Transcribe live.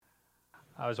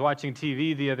I was watching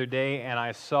TV the other day and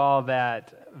I saw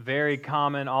that very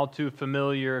common, all too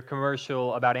familiar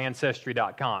commercial about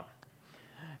Ancestry.com.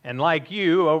 And like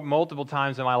you, multiple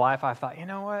times in my life, I thought, you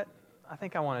know what? I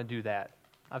think I want to do that.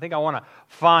 I think I want to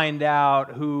find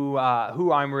out who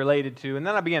I'm related to. And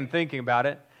then I began thinking about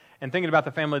it and thinking about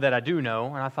the family that I do know.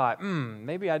 And I thought,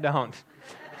 maybe I don't.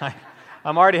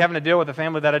 I'm already having to deal with the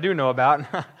family that I do know about.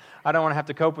 I don't want to have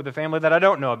to cope with the family that I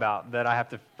don't know about, that I have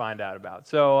to find out about.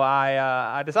 So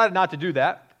I decided not to do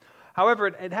that. However,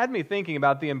 it had me thinking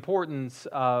about the importance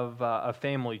of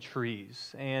family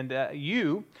trees. And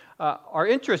you are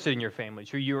interested in your family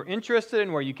tree. You're interested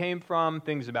in where you came from,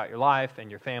 things about your life and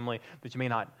your family that you may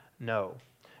not know.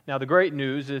 Now, the great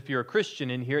news, if you're a Christian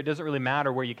in here, it doesn't really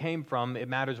matter where you came from. It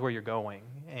matters where you're going.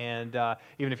 And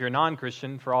even if you're a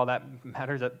non-Christian, for all that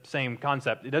matters, that same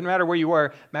concept. It doesn't matter where you were.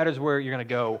 It matters where you're going to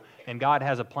go. And God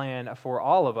has a plan for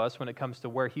all of us when it comes to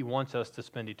where He wants us to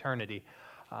spend eternity.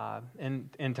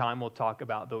 In time, we'll talk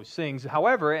about those things.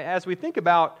 However, as we think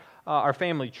about our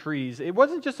family trees, it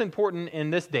wasn't just important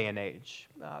in this day and age.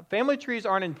 Family trees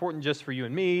aren't important just for you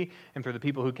and me and for the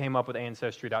people who came up with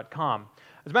Ancestry.com.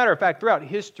 As a matter of fact, throughout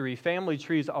history, family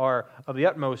trees are of the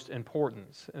utmost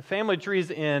importance. Family trees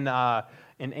in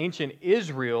ancient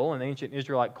Israel, in ancient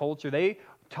Israelite culture, they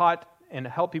taught and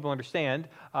helped people understand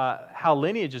how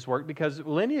lineages work, because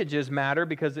lineages matter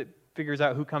because it figures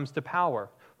out who comes to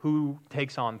power, who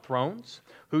takes on thrones,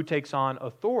 who takes on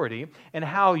authority, and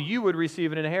how you would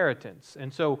receive an inheritance.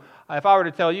 And so if I were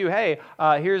to tell you, hey,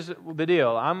 here's the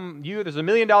deal. There's $1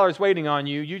 million waiting on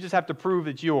you. You just have to prove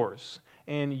it's yours.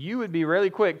 And you would be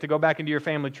really quick to go back into your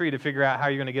family tree to figure out how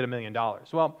you're going to get $1 million.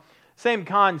 Well, same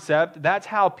concept. That's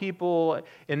how people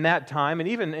in that time, and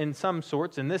even in some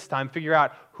sorts in this time, figure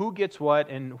out who gets what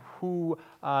and who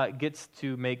gets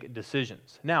to make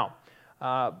decisions. Now,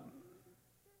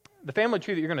 the family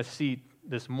tree that you're going to see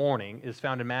this morning is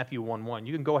found in Matthew 1:1.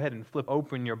 You can go ahead and flip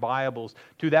open your Bibles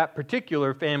to that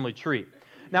particular family tree.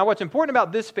 Now, what's important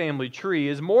about this family tree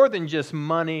is more than just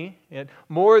money,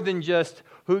 more than just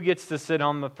who gets to sit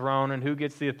on the throne and who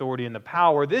gets the authority and the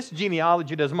power. This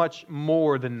genealogy does much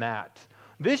more than that.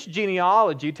 This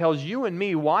genealogy tells you and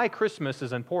me why Christmas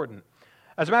is important.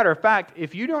 As a matter of fact,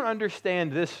 if you don't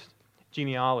understand this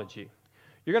genealogy,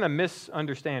 you're going to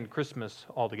misunderstand Christmas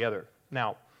altogether.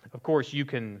 Now, of course, you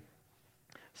can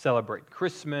celebrate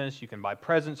Christmas, you can buy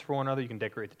presents for one another, you can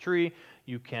decorate the tree,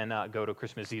 you can go to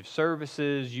Christmas Eve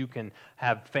services, you can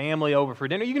have family over for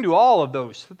dinner, you can do all of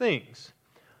those things.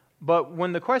 But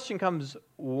when the question comes,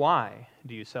 why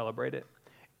do you celebrate it?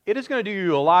 It is going to do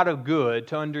you a lot of good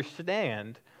to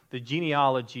understand the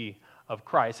genealogy of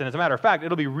Christ. And as a matter of fact,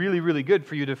 it'll be really, really good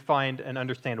for you to find and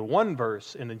understand one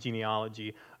verse in the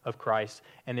genealogy of Christ,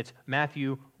 and it's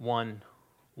Matthew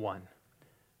 1:1.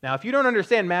 Now, if you don't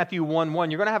understand Matthew 1:1,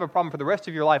 you're going to have a problem for the rest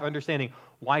of your life understanding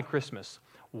why Christmas,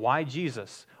 why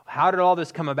Jesus, how did all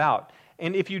this come about.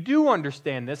 And if you do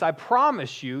understand this, I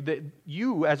promise you that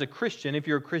you as a Christian, if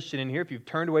you're a Christian in here, if you've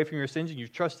turned away from your sins and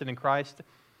you've trusted in Christ,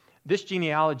 this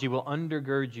genealogy will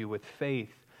undergird you with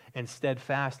faith and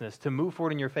steadfastness to move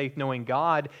forward in your faith, knowing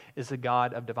God is a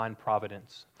God of divine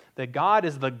providence, that God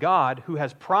is the God who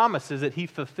has promises that He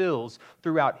fulfills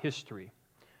throughout history.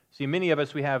 See, many of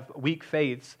us, we have weak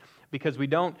faiths because we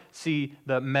don't see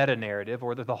the meta-narrative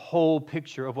or the whole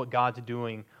picture of what God's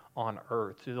doing on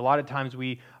earth. A lot of times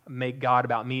we make God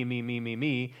about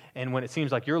me, and when it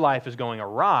seems like your life is going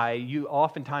awry, you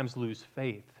oftentimes lose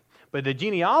faith. But the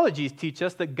genealogies teach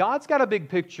us that God's got a big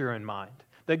picture in mind,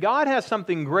 that God has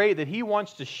something great that He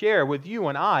wants to share with you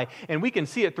and I, and we can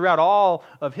see it throughout all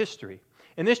of history.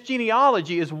 And this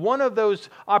genealogy is one of those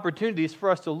opportunities for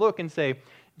us to look and say,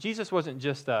 Jesus wasn't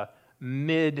just a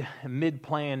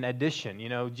mid-plan addition. You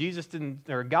know,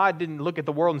 God didn't look at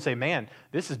the world and say, man,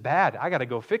 this is bad. I got to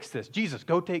go fix this. Jesus,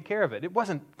 go take care of it. It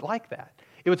wasn't like that.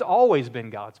 It's always been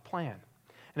God's plan.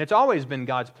 And it's always been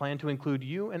God's plan to include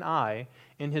you and I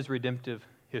in His redemptive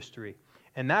history.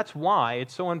 And that's why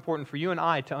it's so important for you and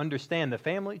I to understand the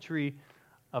family tree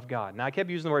of God. Now, I kept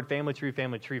using the word family tree.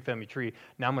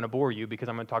 Now I'm going to bore you because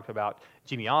I'm going to talk about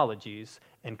genealogies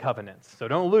and covenants. So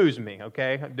don't lose me,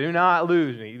 okay? Do not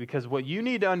lose me, because what you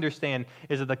need to understand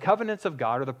is that the covenants of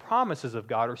God or the promises of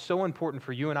God are so important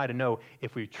for you and I to know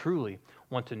if we truly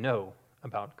want to know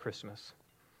about Christmas.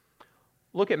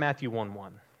 Look at Matthew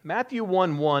 1:1. Matthew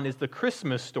 1:1 is the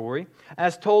Christmas story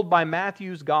as told by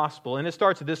Matthew's gospel, and it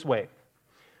starts this way.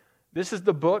 This is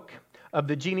the book of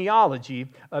the genealogy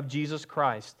of Jesus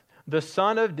Christ, the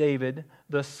son of David,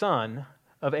 the son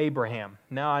of Abraham.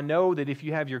 Now, I know that if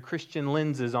you have your Christian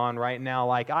lenses on right now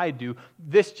like I do,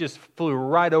 this just flew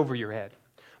right over your head.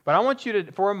 But I want you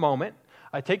to, for a moment,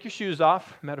 Take your shoes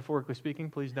off, metaphorically speaking.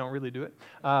 Please don't really do it.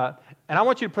 And I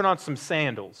want you to put on some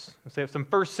sandals. Say some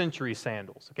first century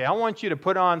sandals. Okay, I want you to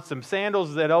put on some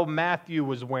sandals that old Matthew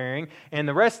was wearing and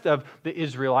the rest of the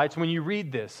Israelites when you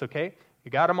read this, okay?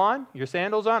 You got them on? Your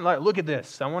sandals on? Look at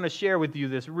this. I want to share with you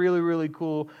this really, really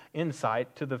cool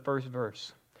insight to the first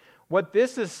verse. What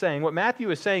this is saying, what Matthew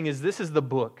is saying is this is the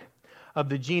book of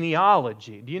the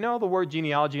genealogy. Do you know the word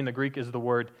genealogy in the Greek is the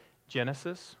word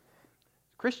Genesis?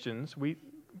 Christians, we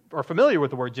are familiar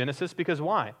with the word Genesis because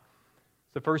why?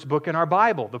 It's the first book in our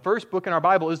Bible. The first book in our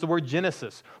Bible is the word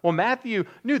Genesis. Well, Matthew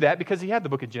knew that because he had the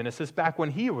book of Genesis back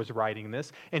when he was writing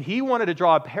this, and he wanted to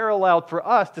draw a parallel for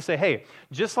us to say, hey,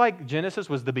 just like Genesis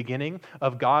was the beginning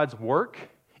of God's work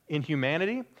in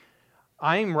humanity,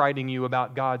 I'm writing you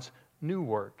about God's new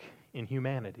work in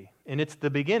humanity. And it's the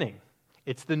beginning.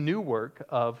 It's the new work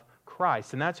of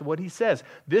Christ. And that's what he says.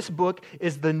 This book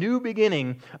is the new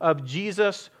beginning of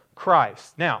Jesus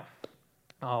Christ. Now,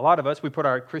 a lot of us, we put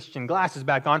our Christian glasses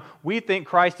back on. We think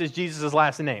Christ is Jesus'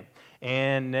 last name.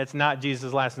 And it's not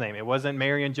Jesus' last name. It wasn't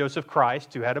Mary and Joseph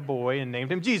Christ who had a boy and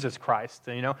named him Jesus Christ.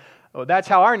 You know, that's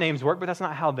how our names work, but that's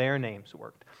not how their names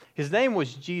worked. His name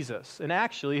was Jesus. And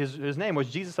actually, his name was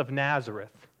Jesus of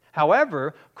Nazareth.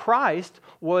 However, Christ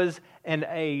was an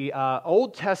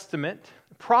Old Testament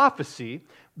prophecy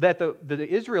that the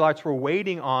Israelites were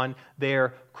waiting on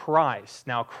their Christ.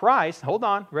 Now, Christ, hold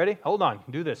on, ready? Hold on,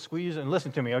 do this, squeeze and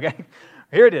listen to me, okay?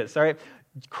 Here it is, all right?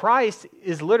 Christ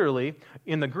is literally,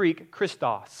 in the Greek,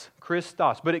 Christos,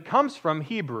 but it comes from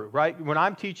Hebrew, right? When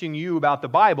I'm teaching you about the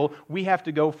Bible, we have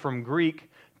to go from Greek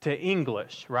to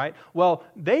English, right? Well,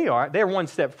 they're one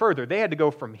step further. They had to go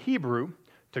from Hebrew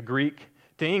to Greek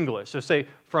to English. So say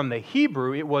from the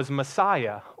Hebrew, it was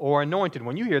Messiah or anointed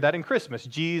one. You hear that in Christmas,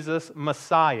 Jesus,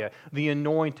 Messiah, the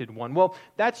anointed one. Well,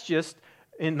 that's just,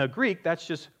 in the Greek, that's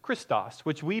just Christos,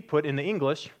 which we put in the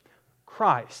English,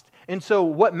 Christ. And so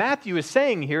what Matthew is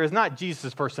saying here is not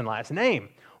Jesus' first and last name.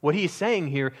 What he's saying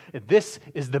here, this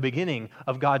is the beginning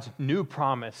of God's new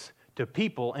promise to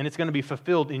people, and it's going to be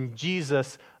fulfilled in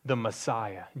Jesus the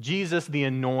Messiah, Jesus the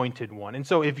anointed one. And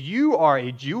so if you're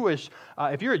a Jewish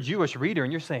reader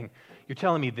and you're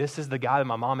telling me this is the guy that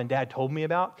my mom and dad told me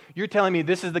about, you're telling me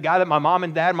this is the guy that my mom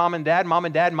and dad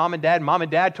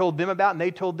told them about, and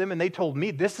they told them and they told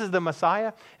me, this is the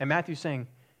Messiah? And Matthew's saying,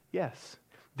 yes,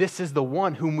 this is the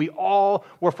one whom we all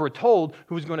were foretold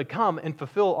who was going to come and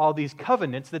fulfill all these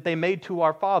covenants that they made to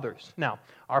our fathers. Now,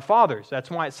 our fathers, that's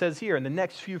why it says here in the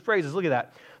next few phrases, look at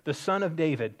that, the son of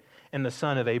David and the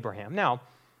son of Abraham. Now,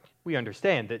 we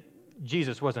understand that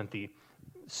Jesus wasn't the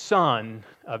son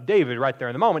of David right there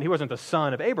in the moment. He wasn't the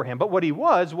son of Abraham, but what he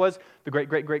was the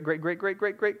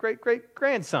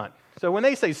great-great-great-great-great-great-great-great-grandson. So when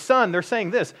they say son, they're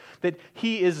saying this, that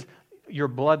he is your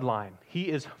bloodline. He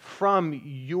is from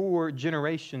your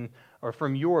generation or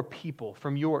from your people,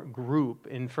 from your group,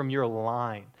 and from your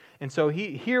line. And so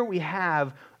here we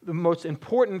have the most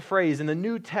important phrase in the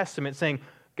New Testament saying,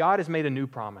 God has made a new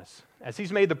promise. As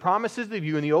he's made the promises of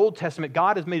you in the Old Testament,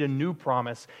 God has made a new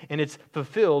promise, and it's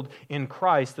fulfilled in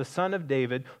Christ, the son of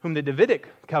David, whom the Davidic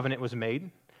covenant was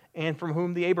made, and from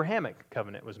whom the Abrahamic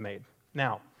covenant was made.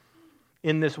 Now,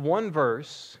 in this one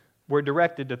verse, we're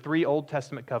directed to 3 Old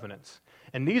Testament covenants.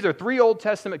 And these are 3 Old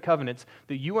Testament covenants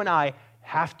that you and I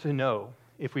have to know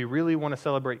if we really want to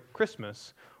celebrate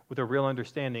Christmas with a real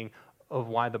understanding of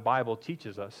why the Bible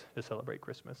teaches us to celebrate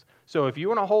Christmas. So if you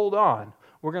want to hold on,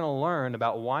 we're going to learn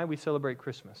about why we celebrate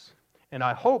Christmas. And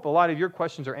I hope a lot of your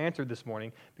questions are answered this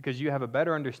morning because you have a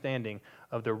better understanding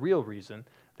of the real reason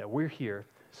that we're here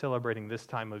celebrating this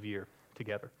time of year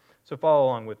together. So follow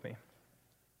along with me.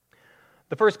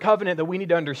 The first covenant that we need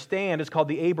to understand is called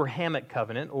the Abrahamic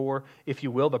covenant, or, if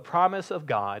you will, the promise of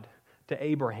God to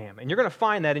Abraham. And you're going to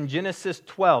find that in Genesis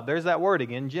 12. There's that word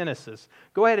again, Genesis.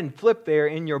 Go ahead and flip there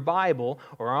in your Bible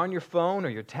or on your phone or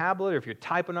your tablet, or if you're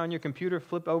typing on your computer,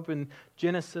 flip open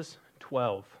Genesis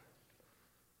 12.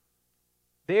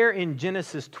 There in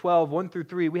Genesis 12, 1 through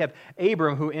 3, we have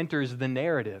Abram who enters the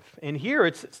narrative. And here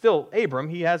it's still Abram.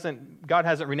 God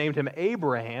hasn't renamed him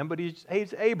Abraham, but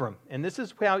he's Abram. And this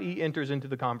is how he enters into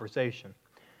the conversation.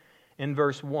 In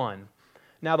verse 1,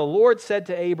 now the Lord said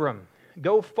to Abram,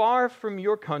 go far from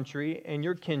your country and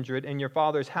your kindred and your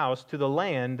father's house to the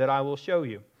land that I will show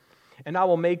you. And I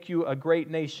will make you a great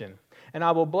nation. And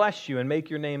I will bless you and make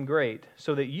your name great,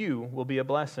 so that you will be a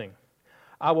blessing.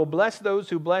 I will bless those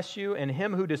who bless you, and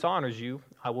him who dishonors you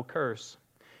I will curse.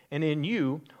 And in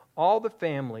you all the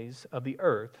families of the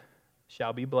earth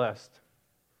shall be blessed.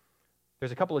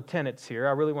 There's a couple of tenets here.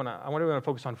 I want to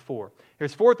focus on 4.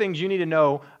 There's 4 things you need to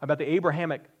know about the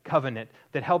Abrahamic covenant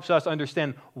that helps us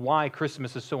understand why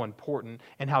Christmas is so important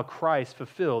and how Christ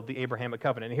fulfilled the Abrahamic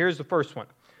covenant. And here's the first one.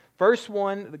 First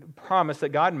one, the promise that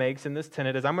God makes in this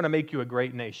tenet is, I'm going to make you a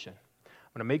great nation.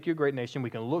 I'm going to make you a great nation. We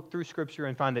can look through Scripture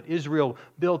and find that Israel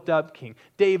built up King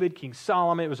David, King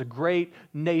Solomon. It was a great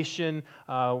nation.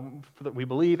 We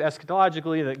believe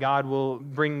eschatologically that God will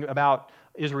bring about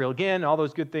Israel again, all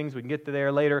those good things. We can get to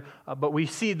there later. But we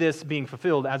see this being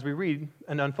fulfilled as we read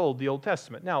and unfold the Old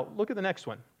Testament. Now, look at the next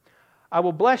one. I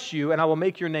will bless you and I will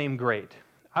make your name great.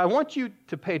 I want you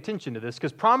to pay attention to this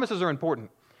because promises are important.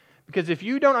 Because if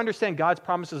you don't understand God's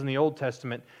promises in the Old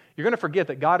Testament, you're going to forget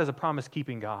that God is a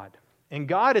promise-keeping God. And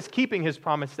God is keeping his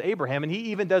promise to Abraham, and he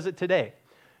even does it today.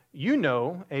 You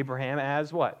know Abraham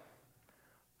as what?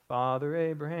 Father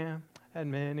Abraham had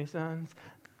many sons.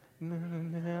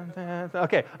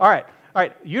 Okay, all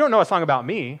right. You don't know a song about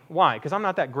me. Why? Because I'm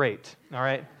not that great, all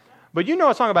right? But you know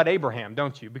a song about Abraham,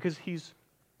 don't you? Because he's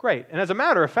great. And as a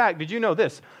matter of fact, did you know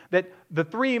this? That the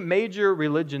 3 major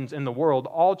religions in the world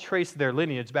all trace their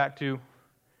lineage back to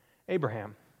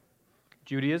Abraham.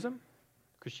 Judaism,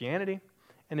 Christianity,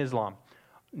 and Islam.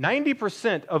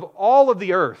 90% of all of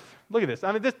the earth, look at this,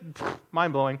 I mean, this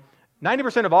mind-blowing,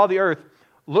 90% of all the earth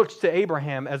looks to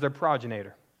Abraham as their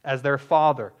progenitor, as their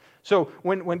father. So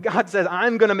when God says,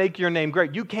 I'm going to make your name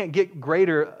great, you can't get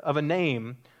greater of a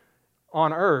name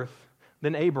on earth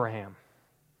than Abraham.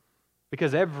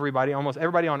 Because almost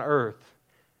everybody on earth,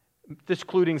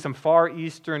 excluding some Far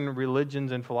Eastern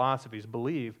religions and philosophies,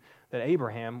 believe that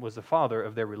Abraham was the father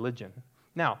of their religion.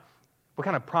 Now, what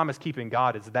kind of promise-keeping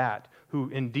God is that, who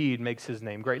indeed makes his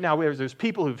name great? Now, there's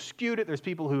people who've skewed it. There's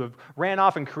people who have ran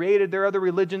off and created their other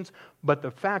religions. But the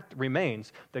fact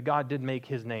remains that God did make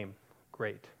his name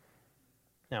great.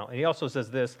 Now, and he also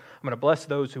says this, I'm going to bless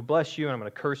those who bless you, and I'm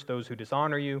going to curse those who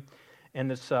dishonor you.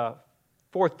 And this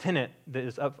 4th tenet that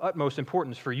is of utmost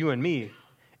importance for you and me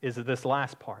is this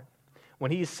last part.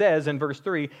 When he says in verse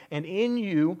 3, and in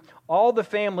you all the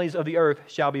families of the earth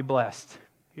shall be blessed.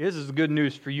 This is good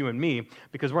news for you and me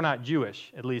because we're not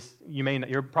Jewish. At least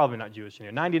you're probably not Jewish in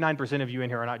here. 99% of you in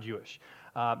here are not Jewish.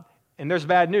 And there's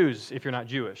bad news if you're not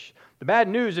Jewish. The bad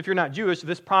news if you're not Jewish,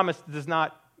 this promise does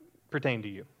not pertain to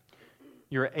you.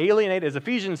 You're alienated, as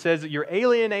Ephesians says, that you're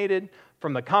alienated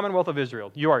from the commonwealth of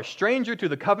Israel. You are a stranger to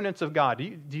the covenants of God.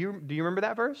 Do you remember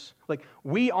that verse? Like,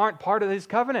 we aren't part of his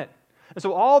covenant. And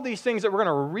so all these things that we're going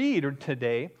to read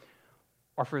today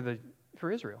are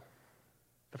for Israel,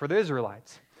 for the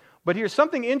Israelites. But here's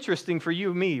something interesting for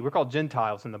you and me. We're called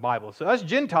Gentiles in the Bible. So us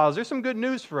Gentiles, there's some good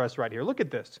news for us right here. Look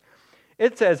at this.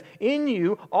 It says, in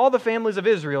you, all the families of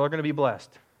Israel are going to be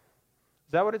blessed.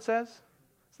 Is that what it says?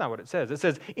 It's not what it says. It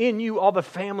says, in you, all the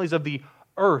families of the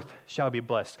earth shall be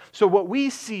blessed. So what we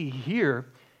see here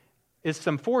is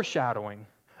some foreshadowing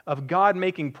of God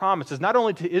making promises, not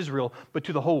only to Israel, but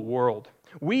to the whole world.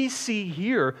 We see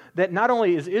here that not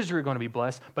only is Israel going to be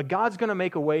blessed, but God's going to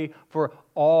make a way for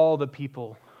all the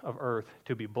people of earth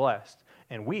to be blessed.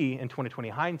 And we, in 2020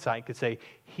 hindsight, could say,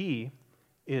 he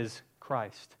is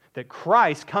Christ. That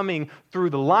Christ, coming through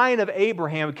the line of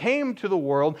Abraham, came to the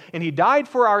world, and he died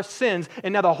for our sins,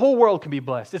 and now the whole world can be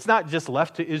blessed. It's not just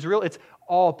left to Israel, it's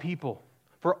all people,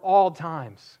 for all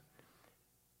times.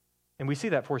 And we see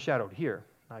that foreshadowed here.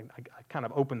 I kind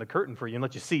of opened the curtain for you and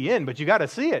let you see in, but you got to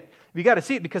see it. You got to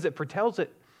see it because it foretells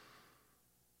it.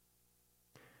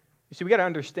 You see, we got to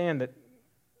understand that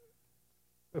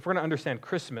if we're going to understand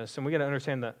Christmas, and we got to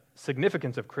understand the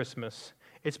significance of Christmas,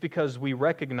 it's because we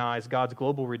recognize God's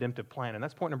global redemptive plan. And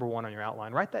that's point number 1 on your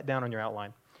outline. Write that down on your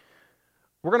outline.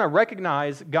 We're going to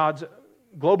recognize God's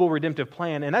global redemptive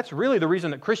plan, and that's really the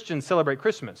reason that Christians celebrate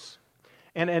Christmas.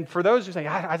 And for those who say,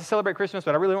 I celebrate Christmas,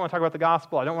 but I really don't want to talk about the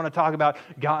gospel. I don't want to talk about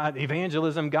God,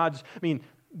 evangelism,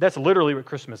 that's literally what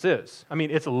Christmas is.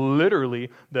 It's literally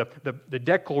the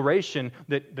declaration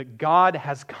that God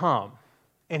has come.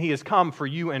 And he has come for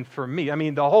you and for me.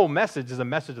 The whole message is a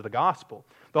message of the gospel.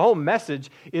 The whole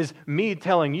message is me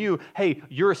telling you, hey,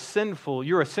 you're sinful,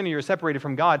 you're a sinner, you're separated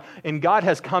from God, and God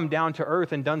has come down to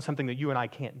earth and done something that you and I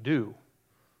can't do.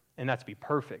 And that's be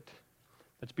perfect.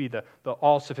 That's be the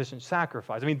all-sufficient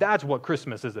sacrifice. That's what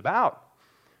Christmas is about.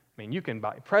 You can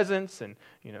buy presents and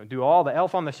do all the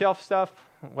elf on the shelf stuff,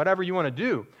 whatever you want to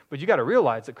do. But you got to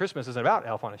realize that Christmas isn't about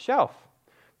elf on a shelf.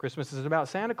 Christmas is about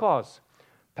Santa Claus.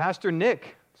 Pastor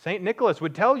Nick, St. Nicholas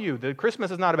would tell you that Christmas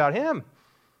is not about him. It's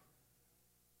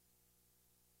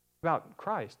about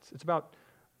Christ. It's about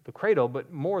the cradle,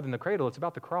 but more than the cradle, it's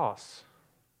about the cross.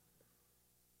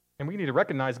 And we need to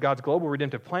recognize God's global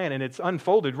redemptive plan, and it's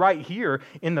unfolded right here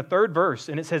in the 3rd verse.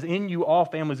 And it says, in you all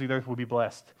families of the earth will be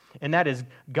blessed. And that is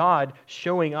God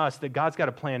showing us that God's got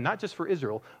a plan not just for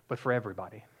Israel, but for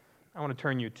everybody. I want to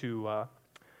turn you to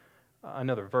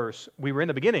another verse. We were in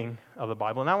the beginning of the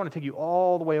Bible, and I want to take you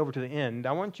all the way over to the end.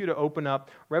 I want you to open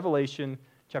up Revelation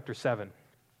chapter 7.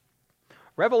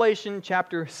 Revelation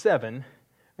chapter 7,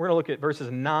 we're going to look at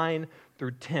verses 9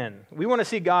 through 10. We want to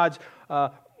see God's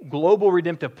global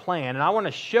redemptive plan, and I want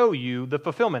to show you the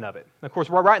fulfillment of it. Of course,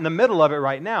 we're right in the middle of it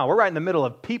right now. We're right in the middle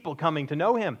of people coming to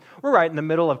know Him. We're right in the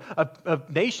middle of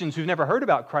nations who've never heard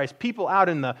about Christ, people out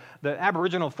in the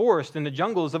aboriginal forest and the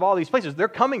jungles of all these places. They're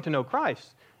coming to know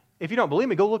Christ. If you don't believe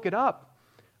me, go look it up.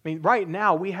 I mean, right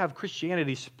now, we have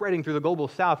Christianity spreading through the global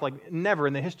south like never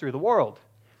in the history of the world.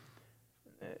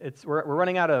 We're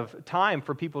running out of time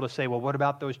for people to say, well, what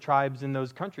about those tribes in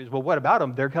those countries? Well, what about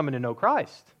them? They're coming to know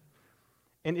Christ.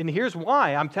 And here's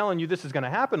why I'm telling you this is going to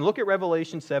happen. Look at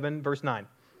Revelation 7, verse 9. It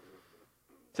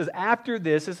says, after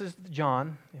this is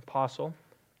John, the apostle.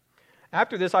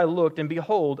 After this I looked, and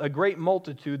behold, a great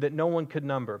multitude that no one could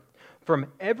number, from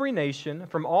every nation,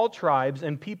 from all tribes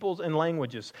and peoples and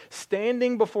languages,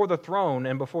 standing before the throne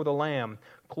and before the Lamb,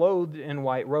 clothed in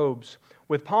white robes,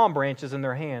 with palm branches in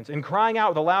their hands, and crying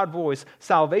out with a loud voice,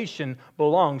 salvation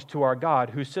belongs to our God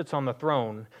who sits on the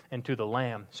throne and to the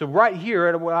Lamb. So right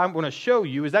here, what I'm going to show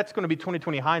you is that's going to be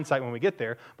 2020 hindsight when we get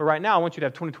there, but right now I want you to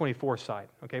have 2020 foresight,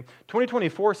 okay? 2020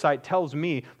 foresight tells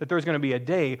me that there's going to be a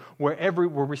day where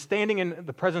we're standing in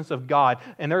the presence of God,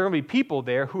 and there are going to be people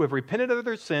there who have repented of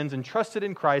their sins and trusted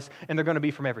in Christ, and they're going to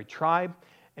be from every tribe,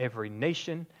 every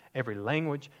nation, every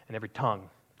language, and every tongue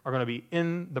are going to be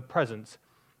in the presence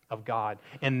of God.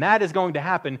 And that is going to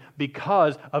happen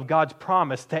because of God's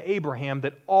promise to Abraham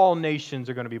that all nations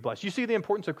are going to be blessed. You see the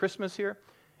importance of Christmas here?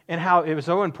 And how it was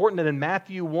so important that in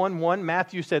Matthew 1:1,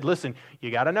 Matthew said, listen,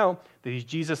 you got to know that He's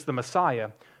Jesus the Messiah,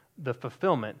 the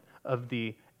fulfillment of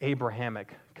the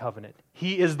Abrahamic covenant.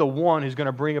 He is the one who's going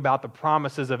to bring about the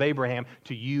promises of Abraham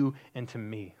to you and to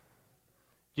me.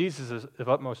 Jesus is of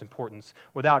utmost importance.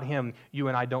 Without Him, you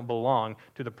and I don't belong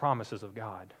to the promises of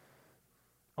God.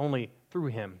 Only through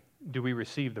Him do we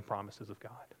receive the promises of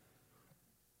God.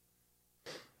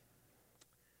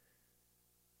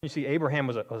 You see, Abraham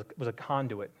was a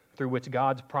conduit through which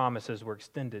God's promises were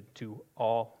extended to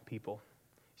all people.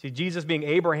 See, Jesus being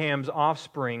Abraham's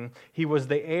offspring, He was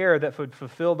the heir that would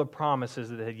fulfill the promises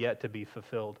that had yet to be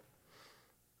fulfilled.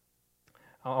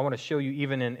 I want to show you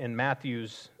even in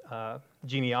Matthew's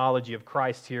genealogy of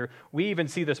Christ here, we even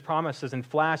see this promises in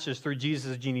flashes through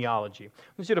Jesus' genealogy. I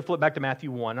want you to flip back to Matthew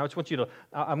 1. I just want you to,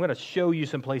 I'm going to show you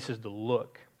some places to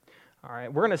look. All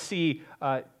right, we're going to see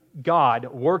God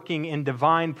working in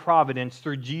divine providence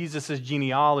through Jesus'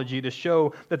 genealogy to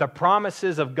show that the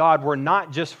promises of God were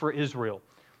not just for Israel.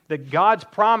 That God's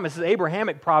promises,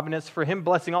 Abrahamic providence for Him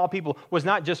blessing all people, was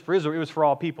not just for Israel, it was for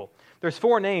all people. There's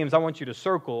 4 names I want you to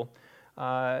circle,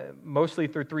 mostly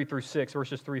through 3 through 6,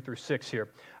 verses 3 through 6 here.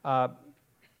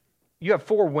 You have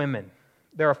 4 women.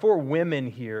 There are 4 women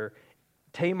here: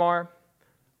 Tamar,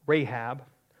 Rahab,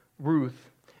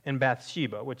 Ruth, and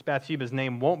Bathsheba, which Bathsheba's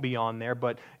name won't be on there,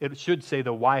 but it should say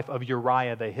the wife of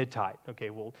Uriah the Hittite.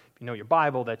 Okay, well, if you know your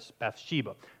Bible, that's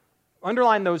Bathsheba.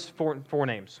 Underline those four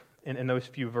names in those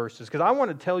few verses, because I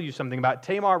want to tell you something about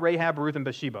Tamar, Rahab, Ruth, and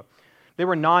Bathsheba. They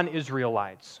were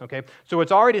non-Israelites, okay? So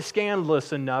it's already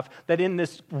scandalous enough that in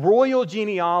this royal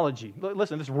genealogy,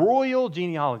 listen, this royal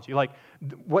genealogy, like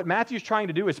what Matthew's trying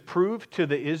to do is prove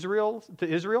to Israel,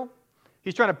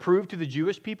 he's trying to prove to the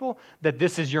Jewish people that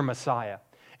this is your Messiah.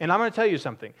 And I'm going to tell you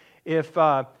something. If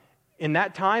in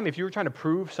that time, if you were trying to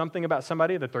prove something about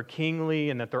somebody, that they're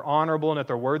kingly and that they're honorable and that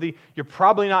they're worthy, you're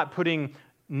probably not putting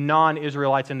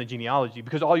non-Israelites in the genealogy,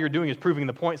 because all you're doing is proving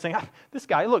the point, saying, this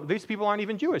guy, look, these people aren't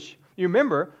even Jewish. You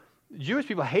remember, Jewish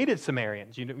people hated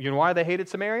Samaritans. You know why they hated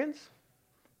Samaritans?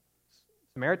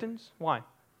 Samaritans? Why?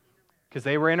 Because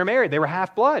they were intermarried. They were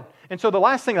half-blood. And so the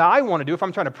last thing that I want to do, if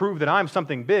I'm trying to prove that I'm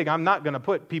something big, I'm not going to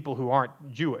put people who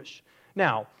aren't Jewish.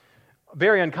 Now,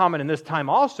 very uncommon in this time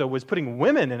also was putting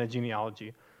women in a genealogy.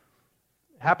 It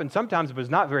happened sometimes, but it was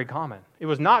not very common. It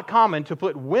was not common to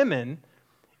put women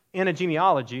in a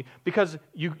genealogy because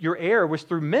your heir was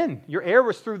through men. Your heir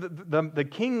was through the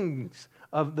kings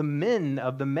of the men,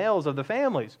 of the males of the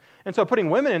families. And so putting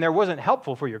women in there wasn't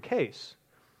helpful for your case.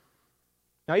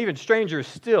 Now, even stranger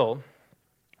still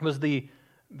was the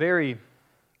very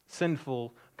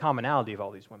sinful commonality of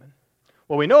all these women.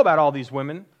 What we know about all these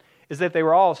women is that they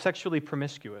were all sexually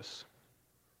promiscuous.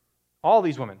 All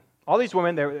these women,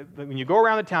 when you go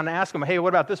around the town and ask them, hey, what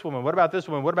about this woman? What about this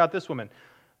woman? What about this woman?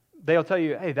 They'll tell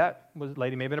you, hey, that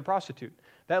lady may have been a prostitute.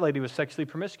 That lady was sexually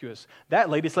promiscuous. That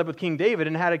lady slept with King David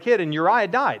and had a kid, and Uriah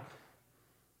died.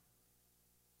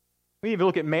 We even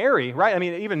look at Mary, right? I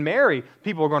mean, even Mary,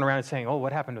 people are going around and saying, oh,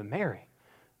 what happened to Mary?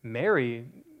 Mary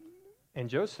and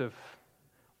Joseph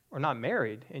are not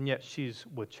married, and yet she's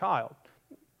with child.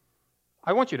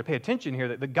 I want you to pay attention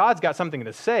here that God's got something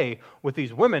to say with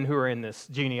these women who are in this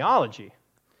genealogy.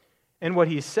 And what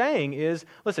he's saying is,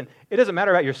 listen, it doesn't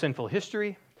matter about your sinful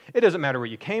history. It doesn't matter where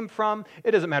you came from.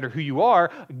 It doesn't matter who you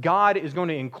are. God is going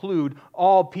to include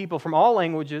all people from all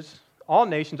languages, all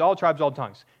nations, all tribes, all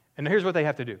tongues. And here's what they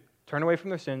have to do. Turn away from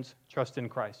their sins, trust in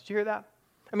Christ. Did you hear that?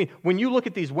 I mean, when you look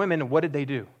at these women, what did they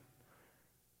do?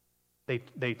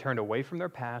 They turned away from their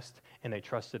past and they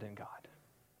trusted in God.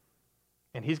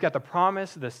 And he's got the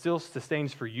promise that still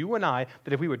sustains for you and I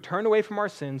that if we would turn away from our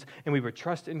sins and we would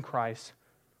trust in Christ,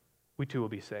 we too will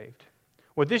be saved.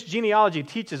 What this genealogy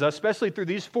teaches us, especially through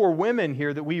these 4 women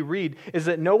here that we read, is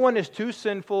that no one is too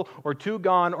sinful or too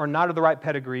gone or not of the right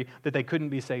pedigree that they couldn't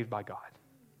be saved by God.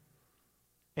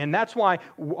 And that's why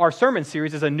our sermon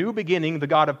series is A New Beginning, the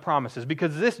God of Promises,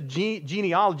 because this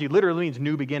genealogy literally means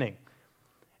new beginning.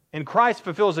 And Christ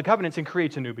fulfills the covenants and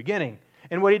creates a new beginning.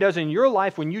 And what he does in your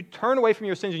life, when you turn away from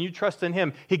your sins and you trust in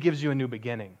him, he gives you a new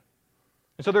beginning.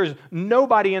 And so there's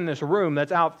nobody in this room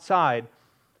that's outside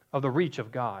of the reach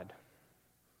of God.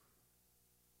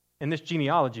 And this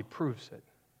genealogy proves it.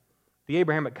 The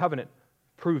Abrahamic covenant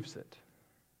proves it.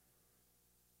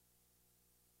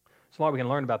 There's a lot we can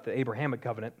learn about the Abrahamic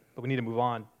covenant, but we need to move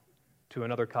on to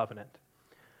another covenant.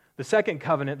 The second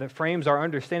covenant that frames our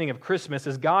understanding of Christmas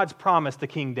is God's promise to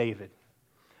King David.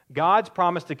 God's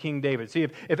promise to King David. See,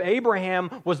 if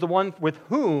Abraham was the one with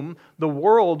whom the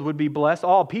world would be blessed,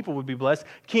 all people would be blessed,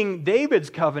 King David's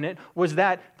covenant was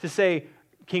that to say,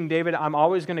 King David, I'm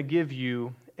always going to give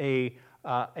you a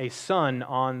son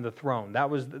on the throne. That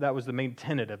was the main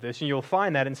tenet of this, and you'll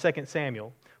find that in 2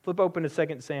 Samuel. Flip open to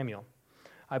 2 Samuel.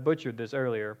 I butchered this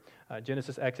earlier.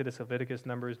 Genesis, Exodus, Leviticus,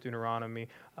 Numbers, Deuteronomy,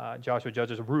 Joshua,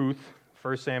 Judges, Ruth,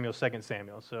 1 Samuel, 2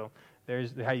 Samuel. So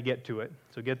there's how you get to it.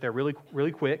 So get there really,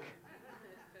 really quick.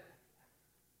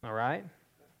 All right?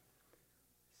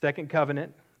 Second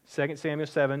covenant, 2 Samuel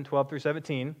 7, 12 through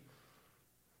 17.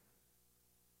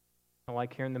 I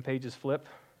like hearing the pages flip.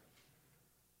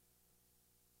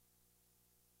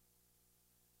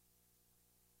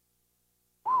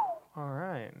 All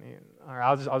right.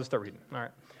 I'll just start reading. All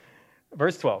right.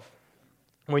 Verse 12.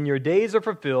 When your days are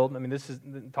fulfilled, I mean, this is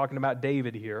talking about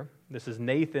David here. This is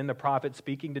Nathan, the prophet,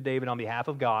 speaking to David on behalf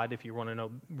of God, if you want to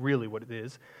know really what it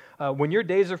is. When your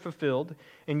days are fulfilled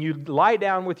and you lie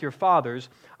down with your fathers,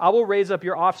 I will raise up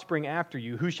your offspring after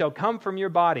you, who shall come from your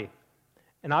body,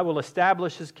 and I will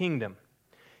establish his kingdom.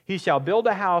 He shall build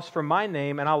a house for my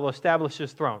name, and I will establish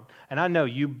his throne. And I know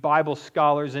you Bible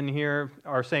scholars in here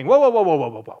are saying,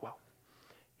 whoa.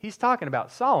 He's talking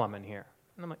about Solomon here.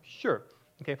 And I'm like, sure.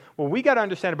 Okay. Well, we got to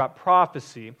understand about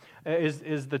prophecy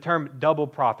is the term double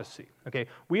prophecy. Okay.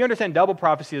 We understand double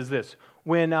prophecy as this.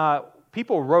 When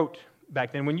people wrote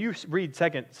back then, when you read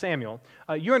 2 Samuel,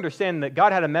 you understand that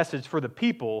God had a message for the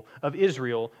people of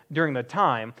Israel during the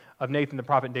time of Nathan the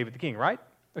prophet and David the king, right?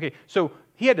 Okay, so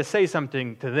he had to say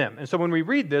something to them. And so when we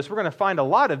read this, we're going to find a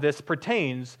lot of this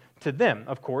pertains to them,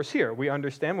 of course, here. We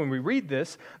understand when we read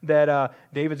this that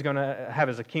David's going to have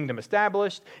his kingdom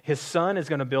established. His son is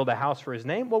going to build a house for his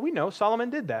name. Well, we know Solomon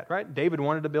did that, right? David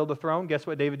wanted to build a throne. Guess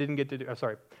what David didn't get to do?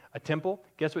 A temple.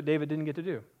 Guess what David didn't get to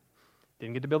do?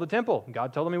 Didn't get to build a temple.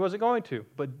 God told him he wasn't going to.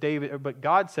 But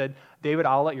God said, David,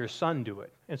 I'll let your son do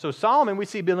it. And so Solomon, we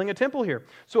see building a temple here.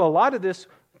 So a lot of this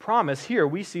promise here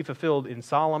we see fulfilled in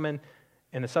Solomon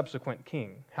and the subsequent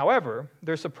king. However,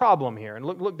 there's a problem here. And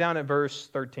look down at verse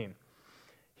 13.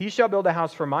 He shall build a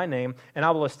house for my name, and I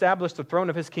will establish the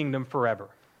throne of his kingdom forever.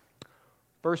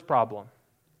 First problem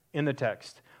in the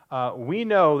text. We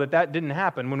know that didn't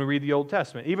happen when we read the Old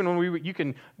Testament. Even when you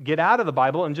can get out of the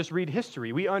Bible and just read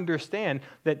history. We understand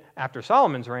that after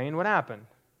Solomon's reign, what happened?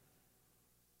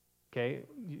 Okay,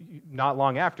 not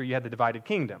long after, you had the divided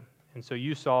kingdom. And so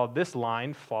you saw this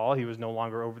line fall. He was no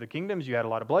longer over the kingdoms. You had a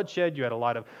lot of bloodshed. You had a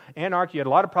lot of anarchy. You had a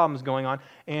lot of problems going on.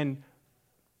 And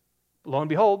lo and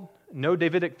behold, no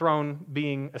Davidic throne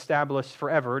being established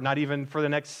forever, not even for the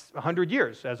next 100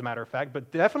 years, as a matter of fact,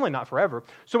 but definitely not forever.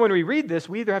 So when we read this,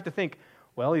 we either have to think,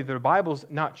 well, either the Bible's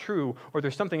not true or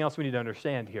there's something else we need to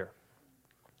understand here.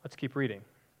 Let's keep reading.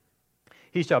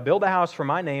 He shall build a house for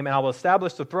my name, and I will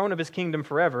establish the throne of his kingdom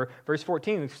forever. Verse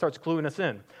 14 starts cluing us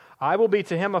in. I will be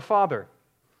to him a father.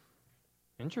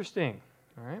 Interesting,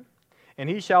 all right? And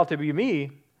he shall to be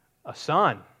me a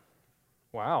son.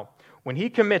 Wow. When he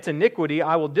commits iniquity,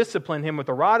 I will discipline him with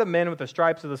the rod of men and with the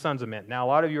stripes of the sons of men. Now, a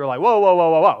lot of you are like, whoa, whoa, whoa,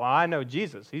 whoa, whoa. Well, I know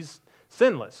Jesus. He's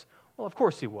sinless. Well, of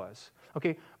course he was.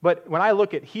 Okay, but when I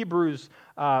look at Hebrews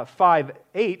 5,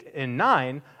 8, and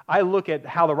 9, I look at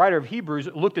how the writer of Hebrews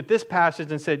looked at this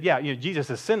passage and said, yeah, Jesus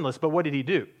is sinless, but what did he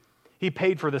do? He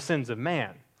paid for the sins of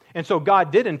man. And so God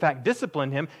did, in fact,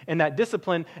 discipline him, and that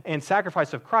discipline and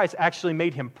sacrifice of Christ actually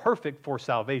made him perfect for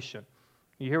salvation.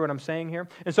 You hear what I'm saying here?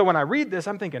 And so when I read this,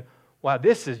 I'm thinking, wow,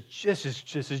 this is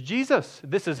Jesus.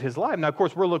 This is his life. Now, of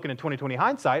course, we're looking at 2020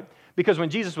 hindsight, because when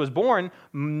Jesus was born,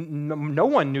 no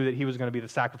one knew that he was going to be the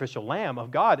sacrificial lamb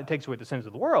of God that takes away the sins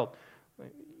of the world.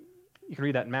 You can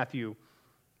read that in Matthew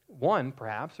 1,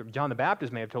 perhaps, or John the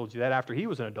Baptist may have told you that after he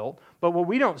was an adult. But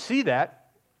we don't see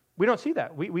that. We don't see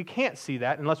that. We can't see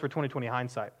that unless we're 2020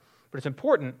 hindsight. But it's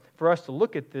important for us to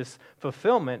look at this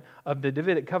fulfillment of the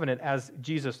Davidic covenant as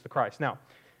Jesus the Christ. Now,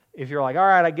 if you're like, all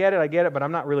right, I get it, but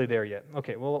I'm not really there yet.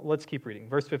 Okay, well, let's keep reading.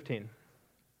 Verse 15.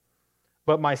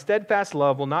 But my steadfast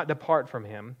love will not depart from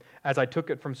him, as I took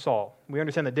it from Saul. We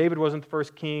understand that David wasn't the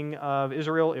first king of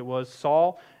Israel. It was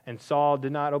Saul, and Saul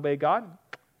did not obey God,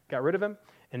 got rid of him,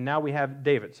 and now we have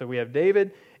David. So we have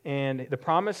David, and the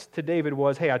promise to David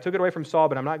was, hey, I took it away from Saul,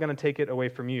 but I'm not going to take it away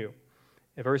from you.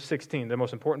 In verse 16, the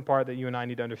most important part that you and I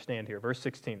need to understand here. Verse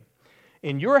 16.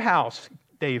 In your house,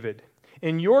 David,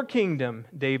 in your kingdom,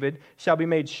 David, shall be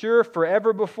made sure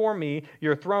forever before me.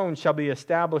 Your throne shall be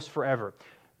established forever.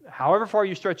 However far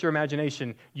you stretch your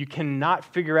imagination, you cannot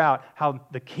figure out how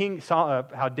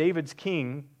how David's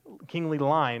kingly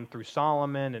line through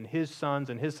Solomon and his sons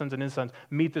and his sons and his sons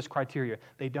meet this criteria.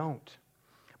 They don't.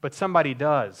 But somebody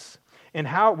does. And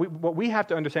what we have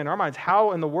to understand in our minds,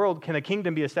 how in the world can a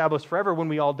kingdom be established forever when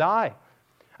we all die?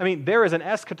 I mean, there is an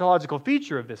eschatological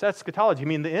feature of this. Eschatology, I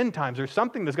mean, the end times. There's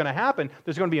something that's going to happen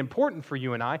that's going to be important for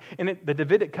you and I, and the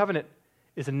Davidic covenant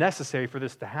is necessary for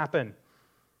this to happen.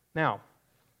 Now,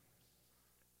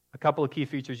 a couple of key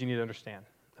features you need to understand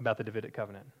about the Davidic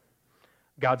covenant.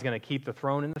 God's going to keep the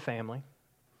throne in the family.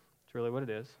 That's really what it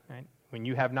is, right? When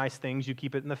you have nice things, you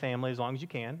keep it in the family as long as you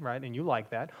can, right? And you like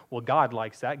that. Well, God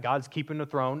likes that. God's keeping the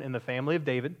throne in the family of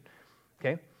David,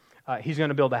 okay? He's going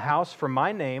to build a house for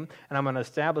my name, and I'm going to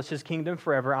establish his kingdom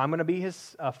forever. I'm going to be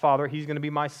his father. He's going to be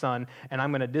my son, and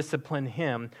I'm going to discipline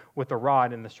him with the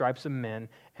rod and the stripes of men,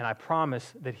 and I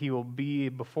promise that he will be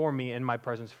before me in my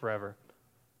presence forever.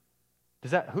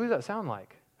 Who does that sound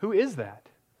like? Who is that?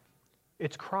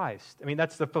 It's Christ. I mean,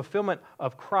 that's the fulfillment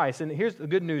of Christ. And here's the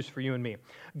good news for you and me.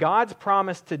 God's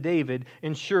promise to David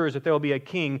ensures that there will be a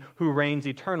king who reigns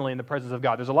eternally in the presence of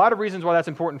God. There's a lot of reasons why that's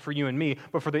important for you and me,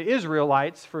 but for the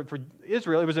Israelites, for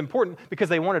Israel, it was important because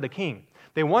they wanted a king.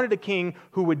 They wanted a king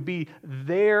who would be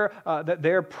their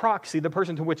proxy, the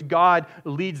person to which God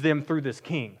leads them through this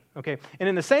king. Okay? And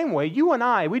in the same way, you and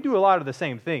I, we do a lot of the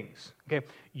same things. Okay?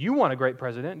 You want a great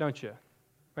president, don't you?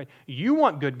 Right? You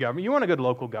want good government. You want a good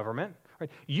local government. Right?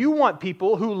 You want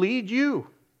people who lead you.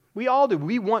 We all do.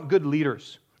 We want good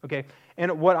leaders. Okay?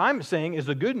 And what I'm saying is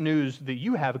the good news that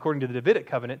you have, according to the Davidic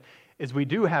covenant, is we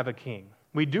do have a king.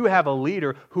 We do have a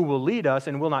leader who will lead us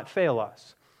and will not fail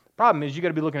us. The problem is you got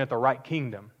to be looking at the right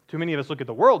kingdom. Too many of us look at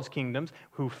the world's kingdoms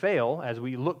who fail as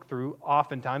we look through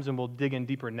oftentimes, and we'll dig in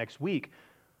deeper next week.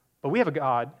 But we have a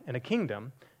God and a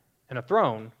kingdom and a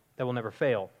throne that will never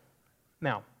fail.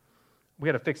 Now, we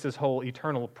got to fix this whole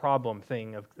eternal problem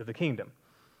thing of the kingdom.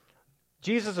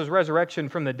 Jesus' resurrection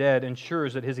from the dead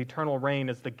ensures that his eternal reign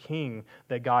as the king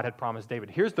that God had promised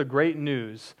David. Here's the great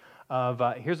news of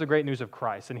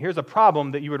Christ. And here's a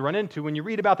problem that you would run into when you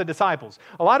read about the disciples.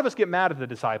 A lot of us get mad at the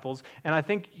disciples, and I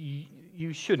think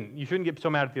you shouldn't. You shouldn't get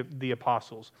so mad at the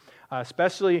apostles,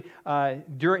 especially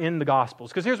in the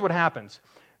Gospels. Because here's what happens.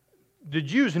 The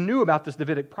Jews knew about this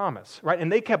Davidic promise, right?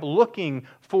 And they kept looking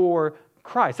for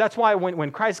Christ. That's why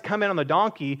when Christ come in on the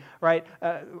donkey, right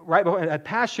at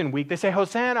Passion Week, they say,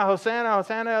 Hosanna, Hosanna,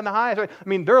 Hosanna in the highest. Right? I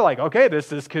mean, they're like, okay,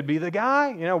 this could be the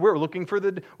guy. You know, we're looking for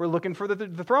the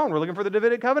throne. We're looking for the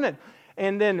Davidic covenant.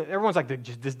 And then everyone's like,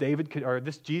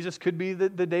 this Jesus could be the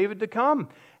David to come.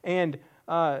 And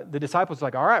the disciples are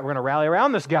like, all right, we're going to rally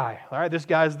around this guy. All right, this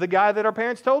guy's the guy that our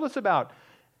parents told us about.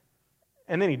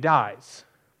 And then he dies.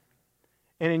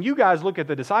 And then you guys look at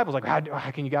the disciples like,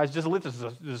 how can you guys just live? This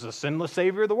is a sinless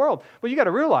Savior of the world. Well, you got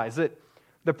to realize that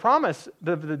the promise,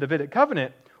 the Davidic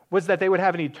covenant, was that they would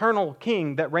have an eternal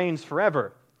king that reigns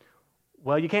forever.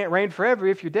 Well, you can't reign forever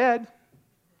if you're dead.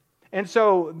 And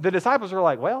so the disciples are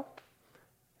like, well,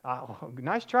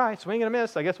 nice try, swing and a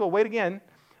miss. I guess we'll wait again.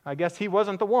 I guess he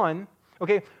wasn't the one.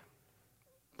 Okay,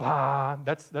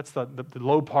 That's the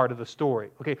low part of the story.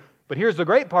 Okay, but here's the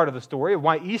great part of the story of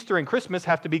why Easter and Christmas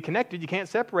have to be connected. You can't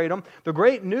separate them. The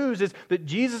great news is that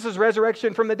Jesus'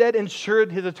 resurrection from the dead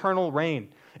ensured his eternal reign.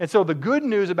 And so the good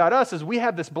news about us is we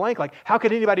have this blank, like, how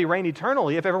could anybody reign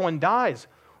eternally if everyone dies?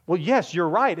 Well, yes, you're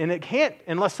right, and it can't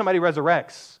unless somebody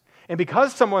resurrects. And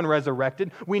because someone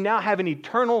resurrected, we now have an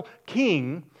eternal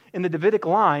king in the Davidic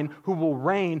line who will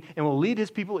reign and will lead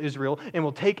his people Israel and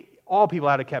will take all people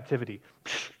out of captivity.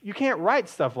 You can't write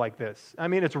stuff like this. I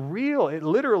mean, it's real. It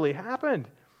literally happened.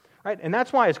 Right? And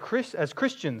that's why as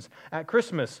Christians at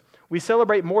Christmas, we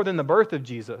celebrate more than the birth of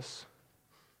Jesus.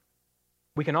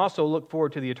 We can also look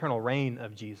forward to the eternal reign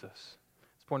of Jesus.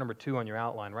 It's point number 2 on your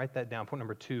outline. Write that down. Point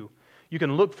number 2. You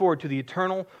can look forward to the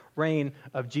eternal reign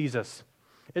of Jesus.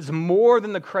 It's more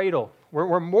than the cradle.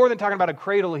 We're more than talking about a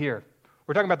cradle here.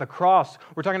 We're talking about the cross.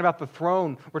 We're talking about the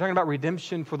throne. We're talking about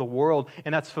redemption for the world,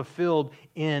 and that's fulfilled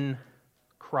in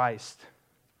Christ.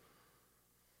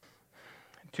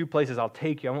 2 places I'll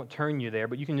take you. I won't turn you there,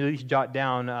 but you can at least jot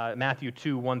down Matthew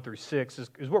 2, 1 through 6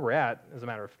 is where we're at, as a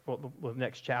matter of the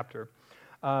next chapter.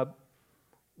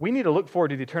 We need to look forward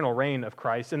to the eternal reign of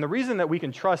Christ, and the reason that we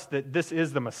can trust that this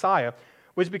is the Messiah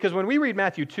was because when we read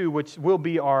Matthew 2, which will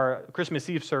be our Christmas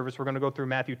Eve service, we're going to go through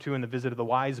Matthew 2 and the visit of the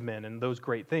wise men and those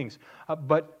great things.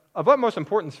 But of utmost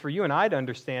importance for you and I to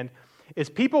understand is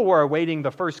people were awaiting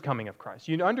the first coming of Christ.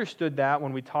 You understood that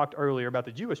when we talked earlier about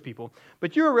the Jewish people,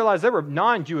 but you realize there were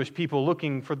non-Jewish people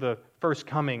looking for the first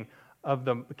coming of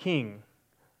the king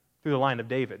through the line of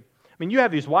David. I mean, you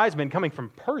have these wise men coming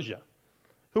from Persia,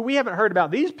 who we haven't heard about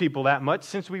these people that much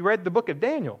since we read the book of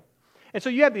Daniel. And so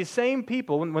you have these same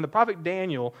people, when the prophet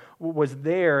Daniel was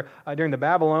there during the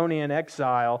Babylonian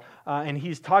exile, and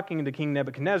he's talking to King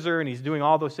Nebuchadnezzar, and he's doing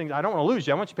all those things. I don't want to lose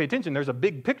you. I want you to pay attention. There's a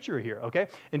big picture here, okay?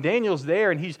 And Daniel's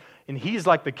there, and he's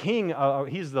like the king.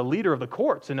 He's the leader of the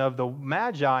courts and of the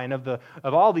magi and of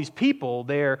all these people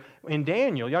there in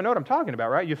Daniel. Y'all know what I'm talking about,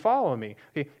 right? You follow me?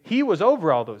 Okay? He was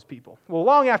over all those people. Well,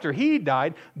 long after he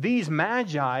died, these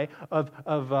magi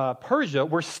of Persia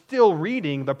were still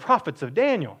reading the prophets of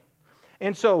Daniel.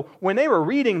 And so when they were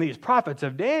reading these prophets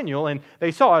of Daniel and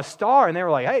they saw a star and they were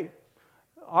like, hey,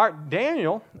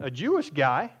 Daniel, a Jewish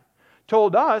guy,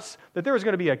 told us that there was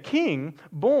going to be a king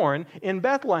born in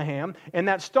Bethlehem, and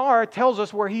that star tells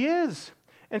us where he is.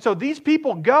 And so these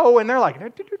people go and they're like,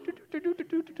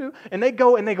 and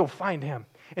they go find him,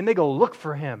 and they go look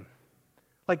for him.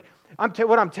 Like,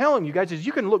 what I'm telling you guys is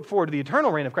you can look forward to the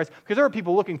eternal reign of Christ because there are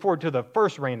people looking forward to the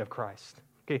first reign of Christ.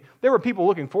 Okay, there were people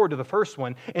looking forward to the first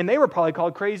one, and they were probably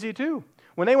called crazy too.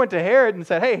 When they went to Herod and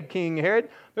said, hey, King Herod,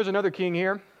 there's another king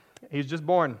here. He's just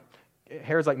born.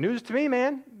 Herod's like, news to me,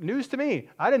 man. News to me.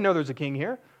 I didn't know there's a king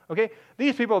here. Okay,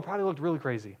 these people probably looked really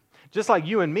crazy. Just like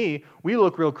you and me, we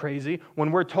look real crazy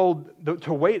when we're told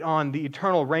to wait on the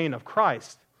eternal reign of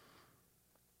Christ.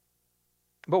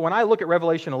 But when I look at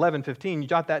Revelation 11:15, you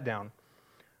jot that down.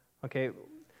 Okay,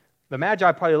 the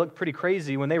Magi probably looked pretty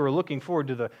crazy when they were looking forward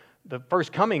to the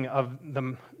first coming of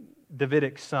the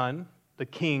Davidic son, the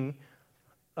king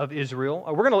of Israel.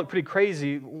 We're going to look pretty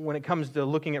crazy when it comes to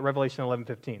looking at Revelation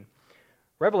 11:15.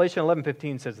 Revelation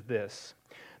 11:15 says this,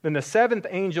 then the seventh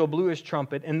angel blew his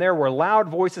trumpet, and there were loud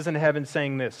voices in heaven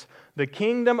saying this, the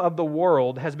kingdom of the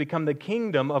world has become the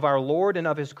kingdom of our Lord and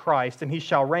of his Christ, and he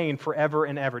shall reign forever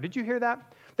and ever. Did you hear that?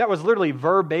 That was literally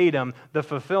verbatim the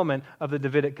fulfillment of the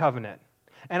Davidic covenant.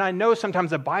 And I know sometimes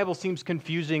the Bible seems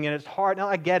confusing and it's hard. Now,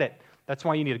 I get it. That's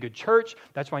why you need a good church.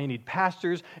 That's why you need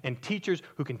pastors and teachers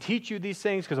who can teach you these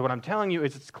things, because what I'm telling you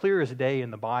is it's clear as day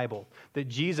in the Bible that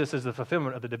Jesus is the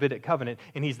fulfillment of the Davidic covenant,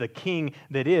 and he's the king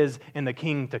that is and the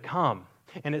king to come.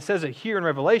 And it says it here in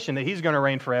Revelation that he's going to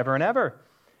reign forever and ever.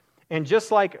 And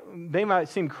just like they might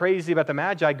seem crazy about the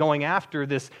Magi going after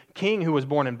this king who was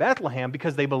born in Bethlehem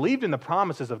because they believed in the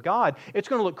promises of God, it's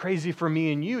going to look crazy for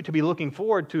me and you to be looking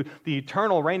forward to the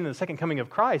eternal reign and the second coming of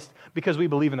Christ because we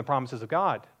believe in the promises of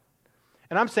God.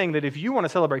 And I'm saying that if you want to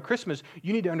celebrate Christmas,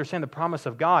 you need to understand the promise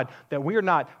of God that we're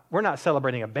not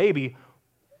celebrating a baby,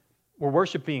 we're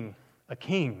worshiping a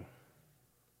king.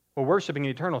 We're worshiping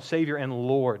an eternal Savior and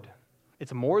Lord.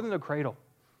 It's more than a cradle.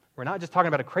 We're not just talking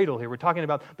about a cradle here. We're talking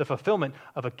about the fulfillment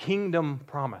of a kingdom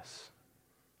promise.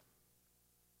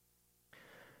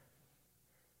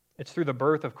 It's through the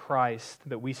birth of Christ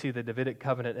that we see the Davidic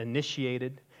covenant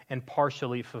initiated and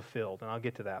partially fulfilled. And I'll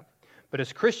get to that. But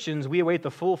as Christians, we await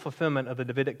the full fulfillment of the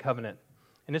Davidic covenant.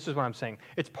 And this is what I'm saying.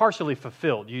 It's partially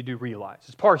fulfilled. You do realize.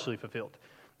 It's partially fulfilled.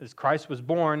 As Christ was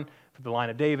born from the line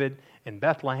of David in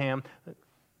Bethlehem,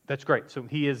 that's great. So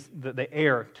he is the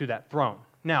heir to that throne.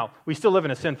 Now, we still live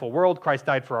in a sinful world. Christ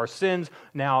died for our sins.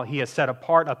 Now he has set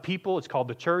apart a people. It's called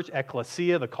the church,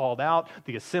 ecclesia, the called out,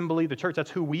 the assembly, the church.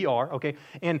 That's who we are, okay?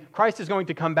 And Christ is going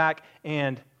to come back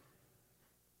and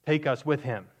take us with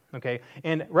him, okay?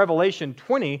 And Revelation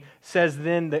 20 says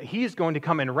then that he's going to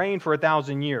come and reign for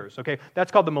 1,000 years, okay?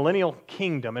 That's called the millennial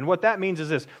kingdom. And what that means is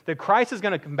this, that Christ is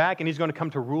going to come back and he's going to come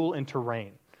to rule and to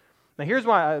reign. Now, here's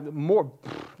why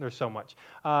there's so much,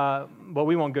 but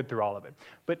we won't go through all of it.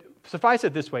 But suffice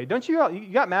it this way, you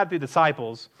got mad at the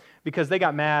disciples because they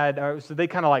got mad, so they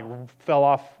kind of like fell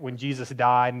off when Jesus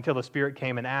died until the Spirit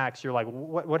came in Acts. You're like,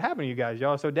 what happened to you guys?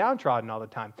 Y'all are so downtrodden all the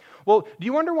time. Well, do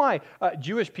you wonder why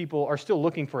Jewish people are still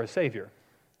looking for a Savior?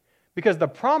 Because the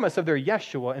promise of their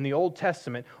Yeshua in the Old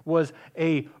Testament was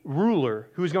a ruler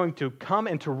who was going to come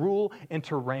and to rule and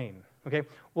to reign. Okay,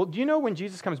 well, do you know when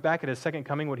Jesus comes back at his second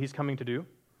coming, what he's coming to do?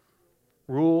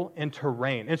 Rule and to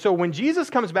reign. And so when Jesus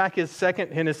comes back in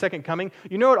his second coming,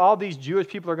 you know what all these Jewish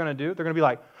people are going to do? They're going to be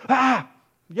like,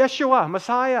 Yeshua,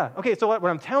 Messiah. Okay, so what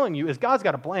I'm telling you is God's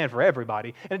got a plan for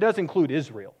everybody, and it does include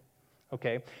Israel.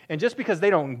 Okay, and just because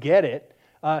they don't get it,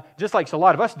 just like a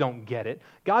lot of us don't get it,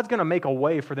 God's going to make a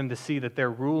way for them to see that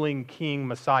their ruling king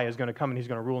Messiah is going to come and he's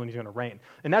going to rule and he's going to reign.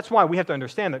 And that's why we have to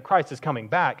understand that Christ is coming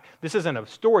back. This isn't a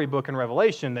storybook in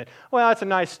Revelation that, well, that's a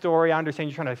nice story. I understand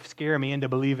you're trying to scare me into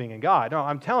believing in God. No,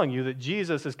 I'm telling you that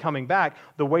Jesus is coming back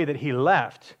the way that he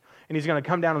left. And he's going to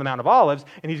come down on the Mount of Olives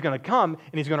and he's going to come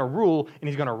and he's going to rule and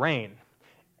he's going to reign.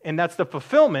 And that's the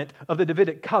fulfillment of the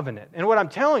Davidic covenant. And what I'm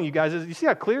telling you guys is, you see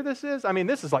how clear this is? I mean,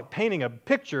 this is like painting a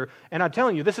picture, and I'm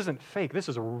telling you, this isn't fake. This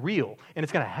is real, and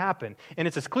it's going to happen. And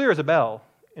it's as clear as a bell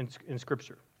in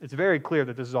Scripture. It's very clear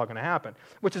that this is all going to happen,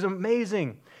 which is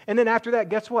amazing. And then after that,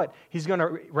 guess what? He's going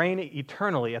to reign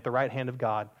eternally at the right hand of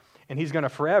God. And he's going to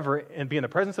forever and be in the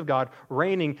presence of God,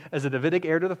 reigning as a Davidic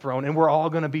heir to the throne, and we're all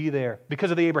going to be there.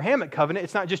 Because of the Abrahamic covenant,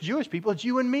 it's not just Jewish people, it's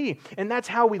you and me. And that's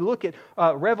how we look at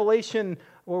Revelation,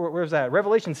 where's that?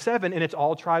 Revelation 7, and it's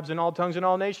all tribes and all tongues and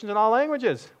all nations and all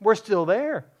languages. We're still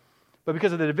there. But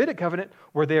because of the Davidic covenant,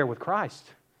 we're there with Christ.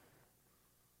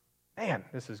 Man,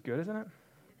 this is good, isn't it?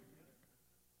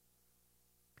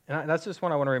 And that's just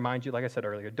what I want to remind you, like I said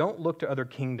earlier, don't look to other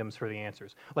kingdoms for the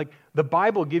answers. Like, the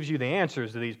Bible gives you the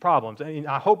answers to these problems. And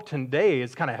I hope today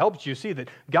it's kind of helped you see that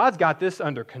God's got this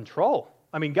under control.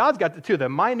 I mean, God's got to the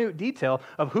minute detail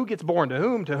of who gets born to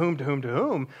whom, to whom, to whom, to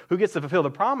whom, who gets to fulfill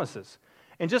the promises.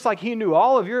 And just like he knew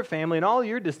all of your family and all of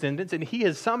your descendants, and he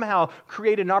has somehow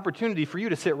created an opportunity for you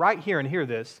to sit right here and hear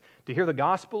this, to hear the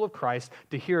gospel of Christ,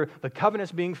 to hear the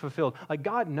covenants being fulfilled. Like,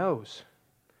 God knows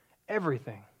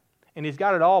everything. And he's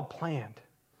got it all planned.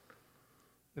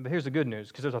 But here's the good news,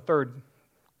 because there's a third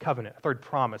covenant, a third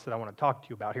promise that I want to talk to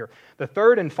you about here. The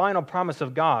third and final promise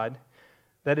of God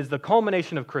that is the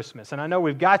culmination of Christmas. And I know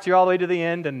we've got you all the way to the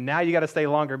end, and now you got to stay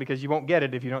longer because you won't get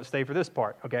it if you don't stay for this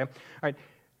part, okay? All right.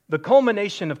 The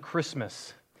culmination of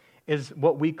Christmas is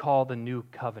what we call the new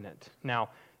covenant.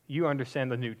 Now, you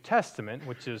understand the New Testament,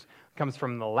 which comes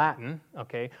from the Latin,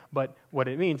 okay? But what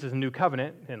it means is a new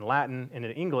covenant in Latin and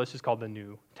in English is called the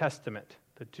New Testament.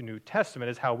 The New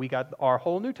Testament is how we got our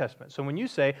whole New Testament. So when you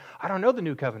say, I don't know the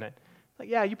New Covenant, like,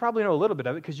 yeah, you probably know a little bit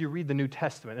of it because you read the New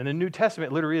Testament. And the New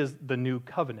Testament literally is the new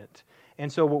covenant.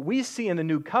 And so what we see in the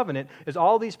new covenant is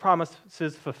all these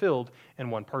promises fulfilled in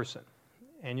one person.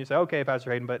 And you say, okay,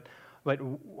 Pastor Hayden, but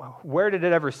where did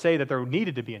it ever say that there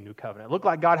needed to be a new covenant? It looked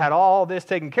like God had all this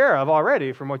taken care of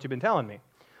already from what you've been telling me.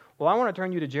 Well, I want to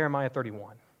turn you to Jeremiah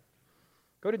 31.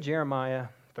 Go to Jeremiah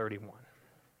 31.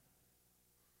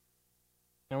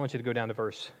 And I want you to go down to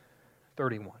verse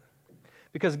 31.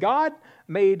 Because God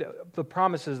made the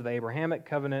promises of the Abrahamic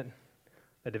covenant,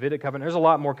 the Davidic covenant. There's a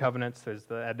lot more covenants. There's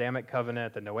the Adamic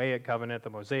covenant, the Noahic covenant, the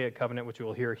Mosaic covenant, which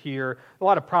we'll hear here. A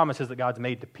lot of promises that God's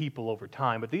made to people over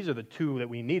time. But these are the two that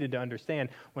we needed to understand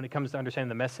when it comes to understanding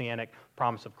the messianic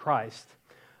promise of Christ.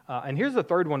 And here's the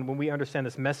third one when we understand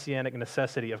this messianic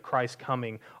necessity of Christ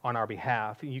coming on our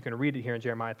behalf. You can read it here in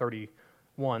Jeremiah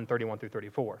 31 through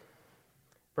 34.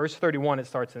 Verse 31, it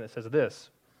starts and it says this.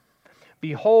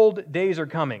 Behold, days are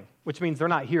coming, which means they're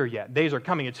not here yet. Days are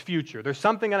coming, it's future. There's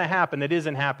something going to happen that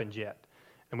isn't happened yet.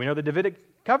 And we know the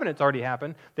Davidic covenant's already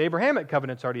happened. The Abrahamic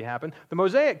covenant's already happened. The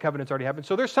Mosaic covenant's already happened.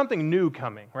 So there's something new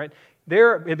coming, right?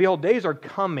 Behold, days are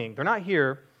coming. They're not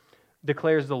here,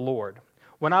 declares the Lord.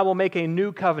 When I will make a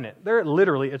new covenant. There,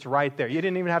 literally, it's right there. You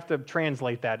didn't even have to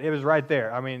translate that. It was right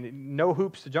there. I mean, no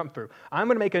hoops to jump through. I'm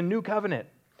going to make a new covenant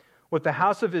with the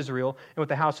house of Israel and with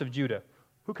the house of Judah.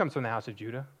 Who comes from the house of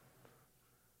Judah?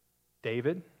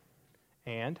 David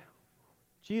and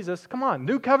Jesus, come on,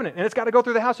 new covenant, and it's got to go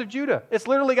through the house of Judah. It's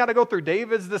literally got to go through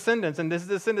David's descendants, and this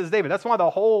descendant is David. That's why the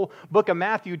whole book of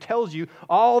Matthew tells you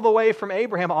all the way from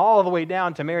Abraham, all the way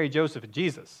down to Mary, Joseph, and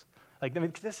Jesus. Like, I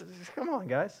mean, come on,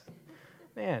 guys.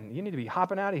 Man, you need to be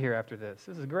hopping out of here after this.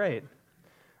 This is great.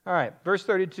 All right, verse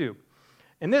 32.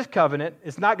 In this covenant,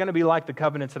 it's not going to be like the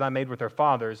covenants that I made with their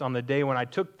fathers on the day when I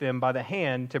took them by the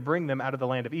hand to bring them out of the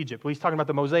land of Egypt. Well, he's talking about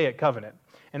the Mosaic covenant.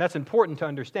 And that's important to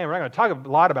understand. We're not going to talk a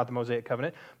lot about the Mosaic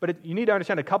covenant, but you need to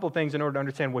understand a couple things in order to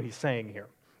understand what he's saying here.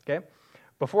 Okay?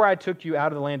 Before I took you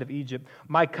out of the land of Egypt,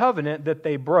 my covenant that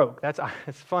they broke.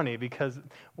 It's funny because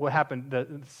what happened,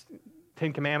 the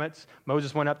Ten Commandments,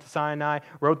 Moses went up to Sinai,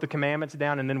 wrote the commandments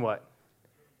down, and then what?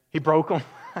 He broke them.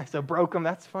 So broke them,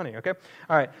 that's funny, okay?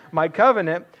 All right, my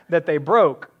covenant that they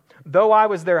broke, though I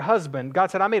was their husband, God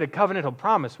said, I made a covenantal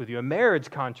promise with you, a marriage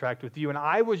contract with you, and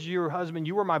I was your husband,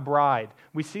 you were my bride.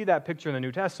 We see that picture in the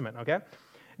New Testament, okay?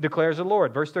 Declares the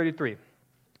Lord, verse 33.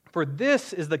 For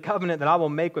this is the covenant that I will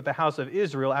make with the house of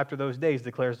Israel after those days,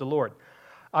 declares the Lord.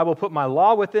 I will put my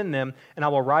law within them, and I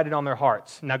will write it on their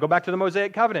hearts. Now go back to the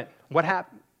Mosaic covenant. What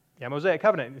happened? Yeah, Mosaic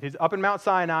covenant. He's up in Mount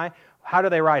Sinai. How do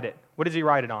they write it? What does he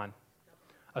write it on?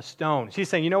 A stone. She's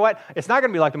saying, you know what? It's not going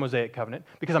to be like the Mosaic covenant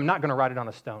because I'm not going to write it on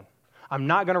a stone. I'm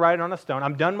not going to write it on a stone.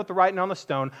 I'm done with the writing on the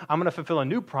stone. I'm going to fulfill a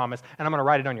new promise, and I'm going to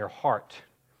write it on your heart.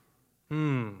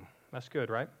 That's good,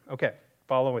 right? Okay,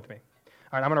 follow with me.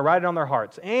 All right, I'm going to write it on their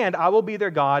hearts. And I will be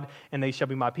their God, and they shall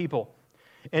be my people.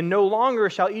 And no longer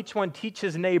shall each one teach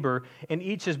his neighbor and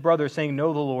each his brother, saying,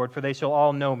 know the Lord, for they shall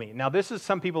all know me. Now, this is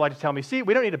some people like to tell me, see,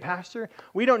 we don't need a pastor.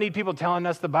 We don't need people telling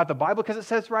us about the Bible because it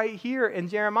says right here in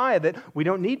Jeremiah that we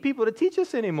don't need people to teach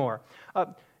us anymore.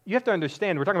 You have to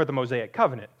understand, we're talking about the Mosaic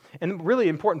covenant. And the really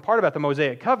important part about the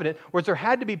Mosaic covenant was there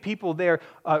had to be people there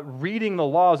reading the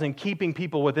laws and keeping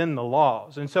people within the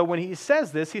laws. And so when he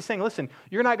says this, he's saying, listen,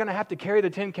 you're not going to have to carry the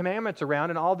Ten Commandments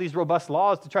around and all these robust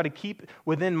laws to try to keep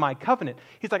within my covenant.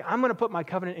 He's like, I'm going to put my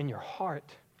covenant in your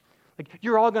heart. Like,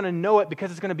 you're all going to know it because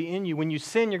it's going to be in you. When you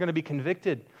sin, you're going to be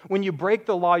convicted. When you break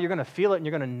the law, you're going to feel it and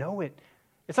you're going to know it.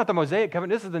 It's not the Mosaic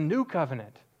covenant. This is the new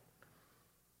covenant.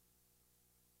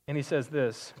 And he says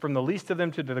this, from the least of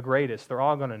them to the greatest, they're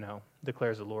all going to know,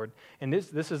 declares the Lord. And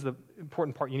this is the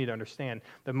important part you need to understand,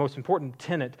 the most important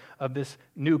tenet of this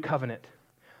new covenant.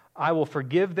 I will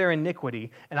forgive their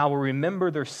iniquity, and I will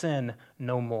remember their sin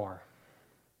no more.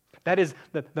 That is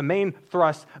the main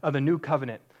thrust of the new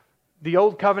covenant. The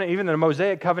old covenant, even the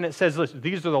Mosaic covenant, says, listen,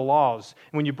 these are the laws.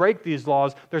 And when you break these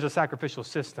laws, there's a sacrificial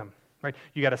system. Right?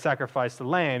 You got to sacrifice the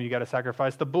lamb, you got to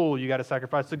sacrifice the bull, you got to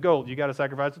sacrifice the goat, you got to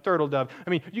sacrifice the turtle dove. I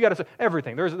mean, you got to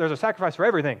everything. There's a sacrifice for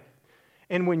everything.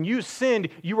 And when you sinned,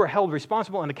 you were held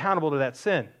responsible and accountable to that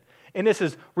sin. And this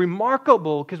is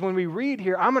remarkable because when we read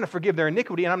here, I'm going to forgive their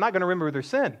iniquity and I'm not going to remember their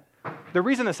sin. The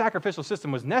reason the sacrificial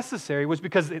system was necessary was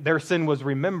because their sin was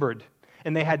remembered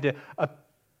and they had to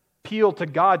appeal to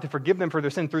God to forgive them for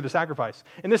their sin through the sacrifice.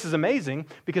 And this is amazing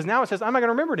because now it says, I'm not going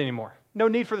to remember it anymore. No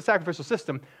need for the sacrificial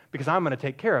system because I'm going to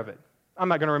take care of it. I'm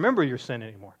not going to remember your sin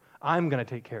anymore. I'm going to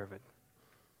take care of it.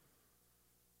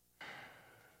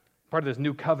 Part of this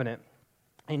new covenant,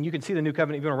 and you can see the new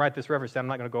covenant, if you want to write this reference down, I'm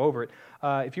not going to go over it.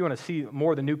 If you want to see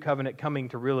more of the new covenant coming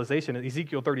to realization,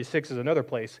 Ezekiel 36 is another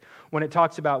place. When it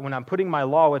talks about when I'm putting my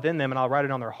law within them and I'll write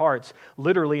it on their hearts,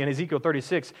 literally in Ezekiel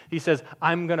 36, he says,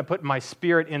 I'm going to put my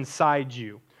spirit inside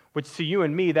you. Which to you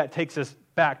and me, that takes us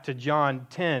back to John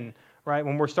 10, right?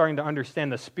 When we're starting to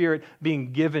understand the Spirit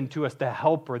being given to us, the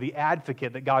helper, the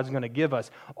advocate that God's going to give us.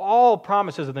 All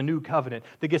promises of the new covenant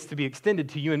that gets to be extended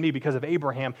to you and me because of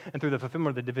Abraham and through the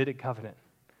fulfillment of the Davidic covenant.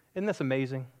 Isn't this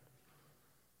amazing?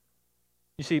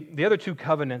 You see, the other two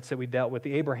covenants that we dealt with,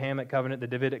 the Abrahamic covenant, the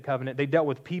Davidic covenant, they dealt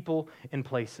with people and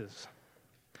places.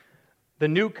 The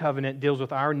new covenant deals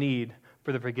with our need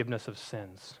for the forgiveness of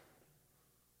sins.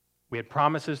 We had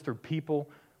promises through people.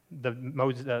 The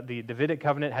Davidic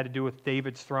covenant had to do with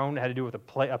David's throne. It had to do with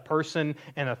a person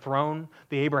and a throne.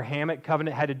 The Abrahamic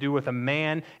covenant had to do with a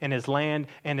man and his land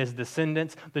and his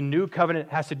descendants. The new covenant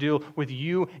has to do with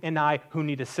you and I who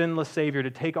need a sinless Savior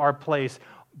to take our place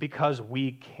because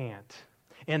we can't.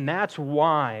 And that's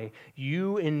why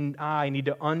you and I need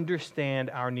to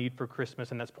understand our need for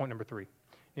Christmas, and that's point number 3.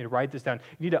 You need to write this down.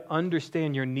 You need to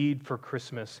understand your need for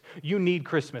Christmas. You need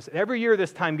Christmas. Every year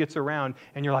this time gets around,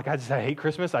 and you're like, I hate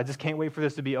Christmas. I just can't wait for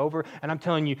this to be over. And I'm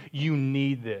telling you, you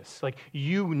need this. Like,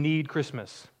 you need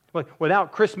Christmas. Like,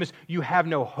 without Christmas, you have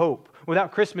no hope.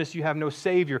 Without Christmas, you have no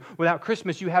Savior. Without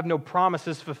Christmas, you have no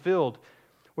promises fulfilled.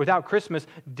 Without Christmas,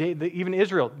 even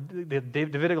Israel, the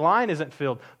Davidic line isn't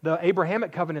filled. The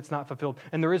Abrahamic covenant's not fulfilled,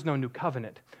 and there is no new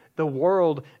covenant. The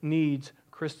world needs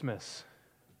Christmas.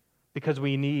 Because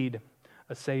we need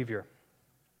a Savior.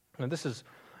 And this is,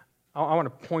 I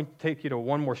want to take you to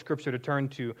one more scripture to turn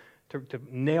to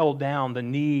nail down the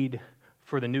need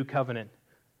for the new covenant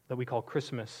that we call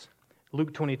Christmas.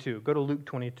 Luke 22. Go to Luke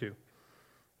 22.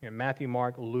 Matthew,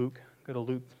 Mark, Luke. Go to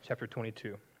Luke chapter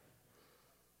 22.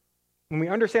 When we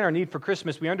understand our need for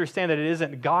Christmas, we understand that it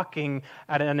isn't gawking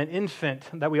at an infant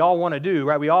that we all want to do,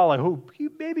 right? We all like, oh,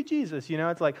 cute baby Jesus,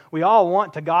 It's like we all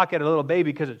want to gawk at a little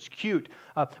baby because it's cute.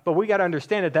 But we got to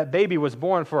understand that that baby was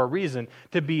born for a reason,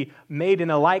 to be made in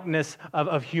the likeness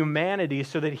of humanity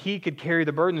so that he could carry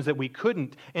the burdens that we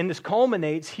couldn't. And this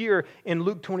culminates here in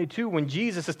Luke 22 when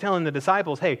Jesus is telling the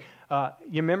disciples, hey,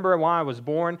 you remember why I was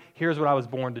born? Here's what I was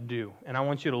born to do. And I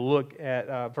want you to look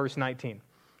at verse 19.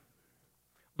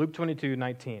 Luke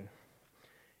 22:19.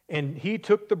 And he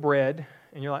took the bread,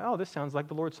 and you're like, oh, this sounds like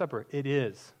the Lord's Supper. It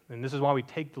is. And this is why we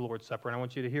take the Lord's Supper, and I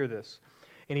want you to hear this.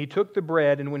 And he took the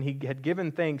bread, and when he had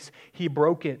given thanks, he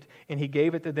broke it, and he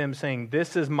gave it to them, saying,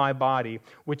 this is my body,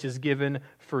 which is given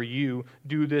for you.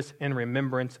 Do this in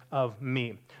remembrance of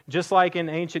me. Just like in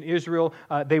ancient Israel,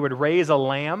 they would raise a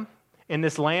lamb. And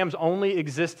this lamb's only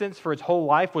existence for its whole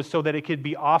life was so that it could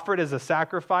be offered as a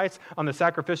sacrifice on the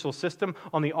sacrificial system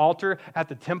on the altar at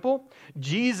the temple.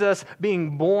 Jesus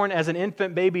being born as an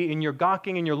infant baby, and you're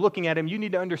gawking and you're looking at him, you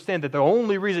need to understand that the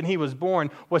only reason he was born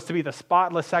was to be the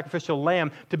spotless sacrificial lamb,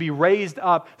 to be raised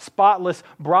up, spotless,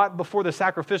 brought before the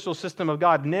sacrificial system of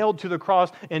God, nailed to the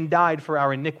cross, and died for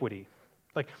our iniquity.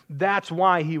 Like, that's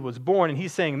why he was born. And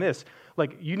he's saying this,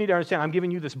 like, you need to understand, I'm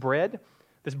giving you this bread.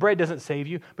 This bread doesn't save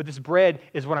you, but this bread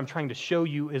is what I'm trying to show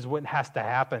you is what has to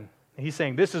happen. And he's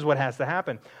saying, this is what has to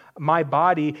happen. My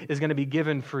body is going to be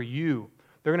given for you.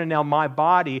 They're going to nail my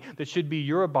body that should be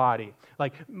your body.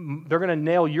 Like, they're going to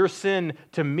nail your sin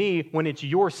to me when it's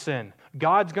your sin.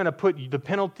 God's going to put the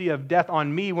penalty of death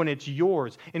on me when it's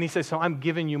yours. And he says, so I'm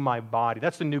giving you my body.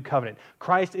 That's the new covenant.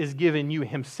 Christ is giving you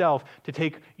himself to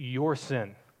take your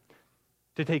sin,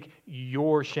 to take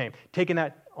your shame, taking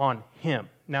that on him.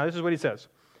 Now, this is what he says.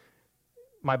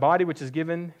 My body, which is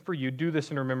given for you, do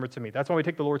this in remembrance of me. That's why we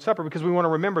take the Lord's Supper, because we want to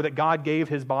remember that God gave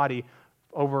his body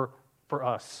over for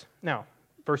us. Now,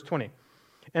 verse 20.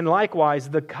 And likewise,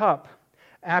 the cup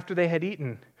after they had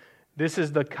eaten. This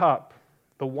is the cup,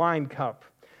 the wine cup.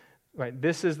 Right?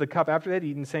 This is the cup after they had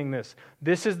eaten, saying this.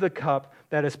 This is the cup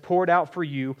that is poured out for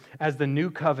you as the new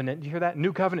covenant. Do you hear that?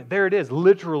 New covenant. There it is.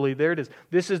 Literally, there it is.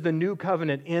 This is the new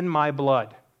covenant in my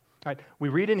blood. Right? We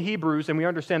read in Hebrews and we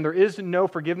understand there is no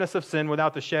forgiveness of sin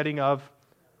without the shedding of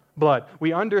blood.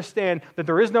 We understand that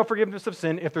there is no forgiveness of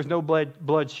sin if there's no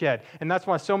blood shed. And that's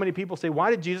why so many people say, why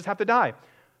did Jesus have to die?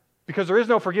 Because there is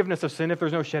no forgiveness of sin if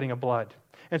there's no shedding of blood.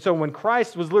 And so when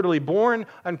Christ was literally born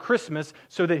on Christmas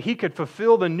so that he could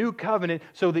fulfill the new covenant,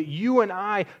 so that you and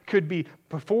I could be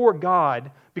before God,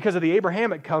 because of the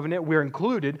Abrahamic covenant, we're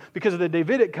included. Because of the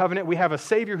Davidic covenant, we have a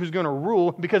Savior who's going to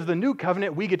rule. Because of the new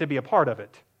covenant, we get to be a part of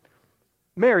it.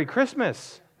 Merry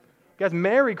Christmas. Guys,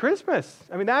 Merry Christmas.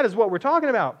 I mean, that is what we're talking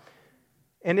about.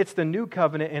 And it's the new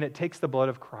covenant, and it takes the blood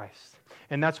of Christ.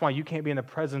 And that's why you can't be in the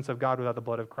presence of God without the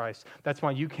blood of Christ. That's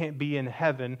why you can't be in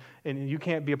heaven, and you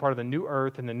can't be a part of the new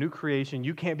earth and the new creation.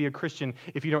 You can't be a Christian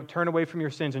if you don't turn away from your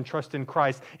sins and trust in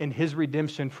Christ and his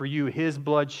redemption for you, his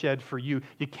blood shed for you.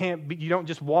 You don't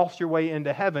just waltz your way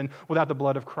into heaven without the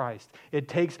blood of Christ. It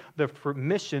takes the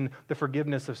remission, the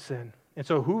forgiveness of sin. And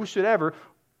so whosoever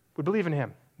would believe in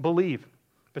him. Believe.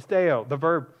 Pisteo, the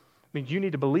verb, means you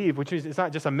need to believe, which means it's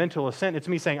not just a mental assent. It's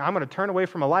me saying, I'm going to turn away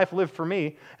from a life lived for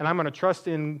me, and I'm going to trust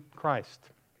in Christ.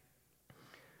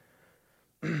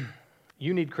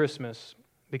 You need Christmas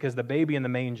because the baby in the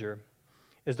manger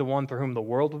is the one through whom the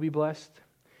world will be blessed,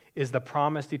 is the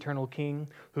promised eternal King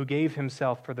who gave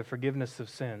himself for the forgiveness of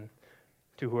sin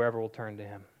to whoever will turn to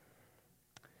him.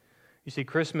 You see,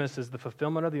 Christmas is the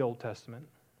fulfillment of the Old Testament,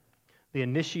 the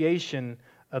initiation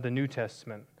of the New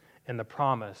Testament, and the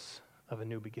promise of a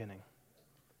new beginning.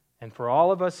 And for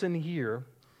all of us in here,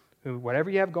 who, whatever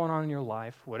you have going on in your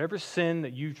life, whatever sin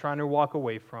that you're trying to walk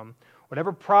away from,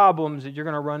 whatever problems that you're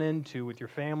going to run into with your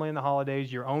family in the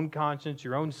holidays, your own conscience,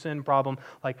 your own sin problem,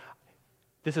 like,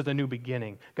 this is a new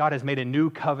beginning. God has made a new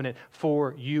covenant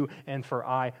for you and for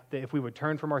I, that if we would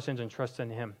turn from our sins and trust in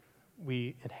him,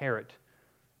 we inherit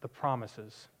the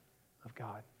promises of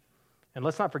God. And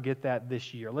let's not forget that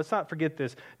this year. Let's not forget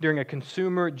this during a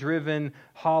consumer-driven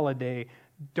holiday.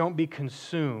 Don't be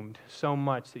consumed so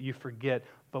much that you forget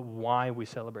but why we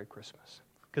celebrate Christmas.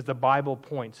 Because the Bible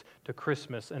points to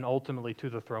Christmas and ultimately to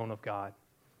the throne of God.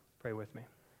 Pray with me.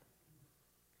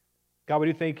 God, we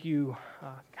do thank you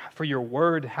for your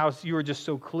word, how you are just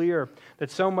so clear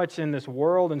that so much in this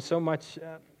world and so much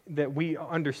that we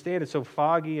understand. It's so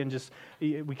foggy and just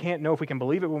we can't know if we can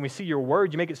believe it. When we see your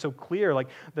word, you make it so clear, like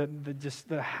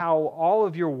how all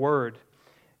of your word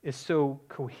is so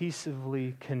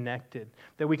cohesively connected,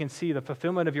 that we can see the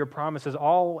fulfillment of your promises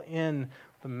all in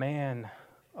the man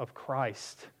of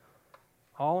Christ,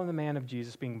 all in the man of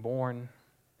Jesus being born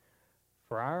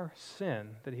for our sin,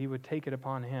 that he would take it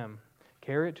upon him,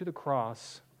 carry it to the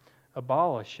cross,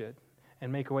 abolish it,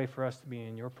 and make a way for us to be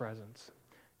in your presence.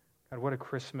 God, what a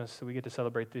Christmas that we get to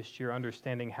celebrate this year,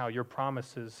 understanding how your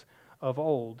promises of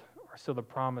old are still the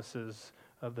promises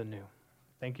of the new.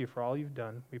 Thank you for all you've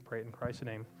done. We pray it in Christ's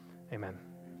name. Amen.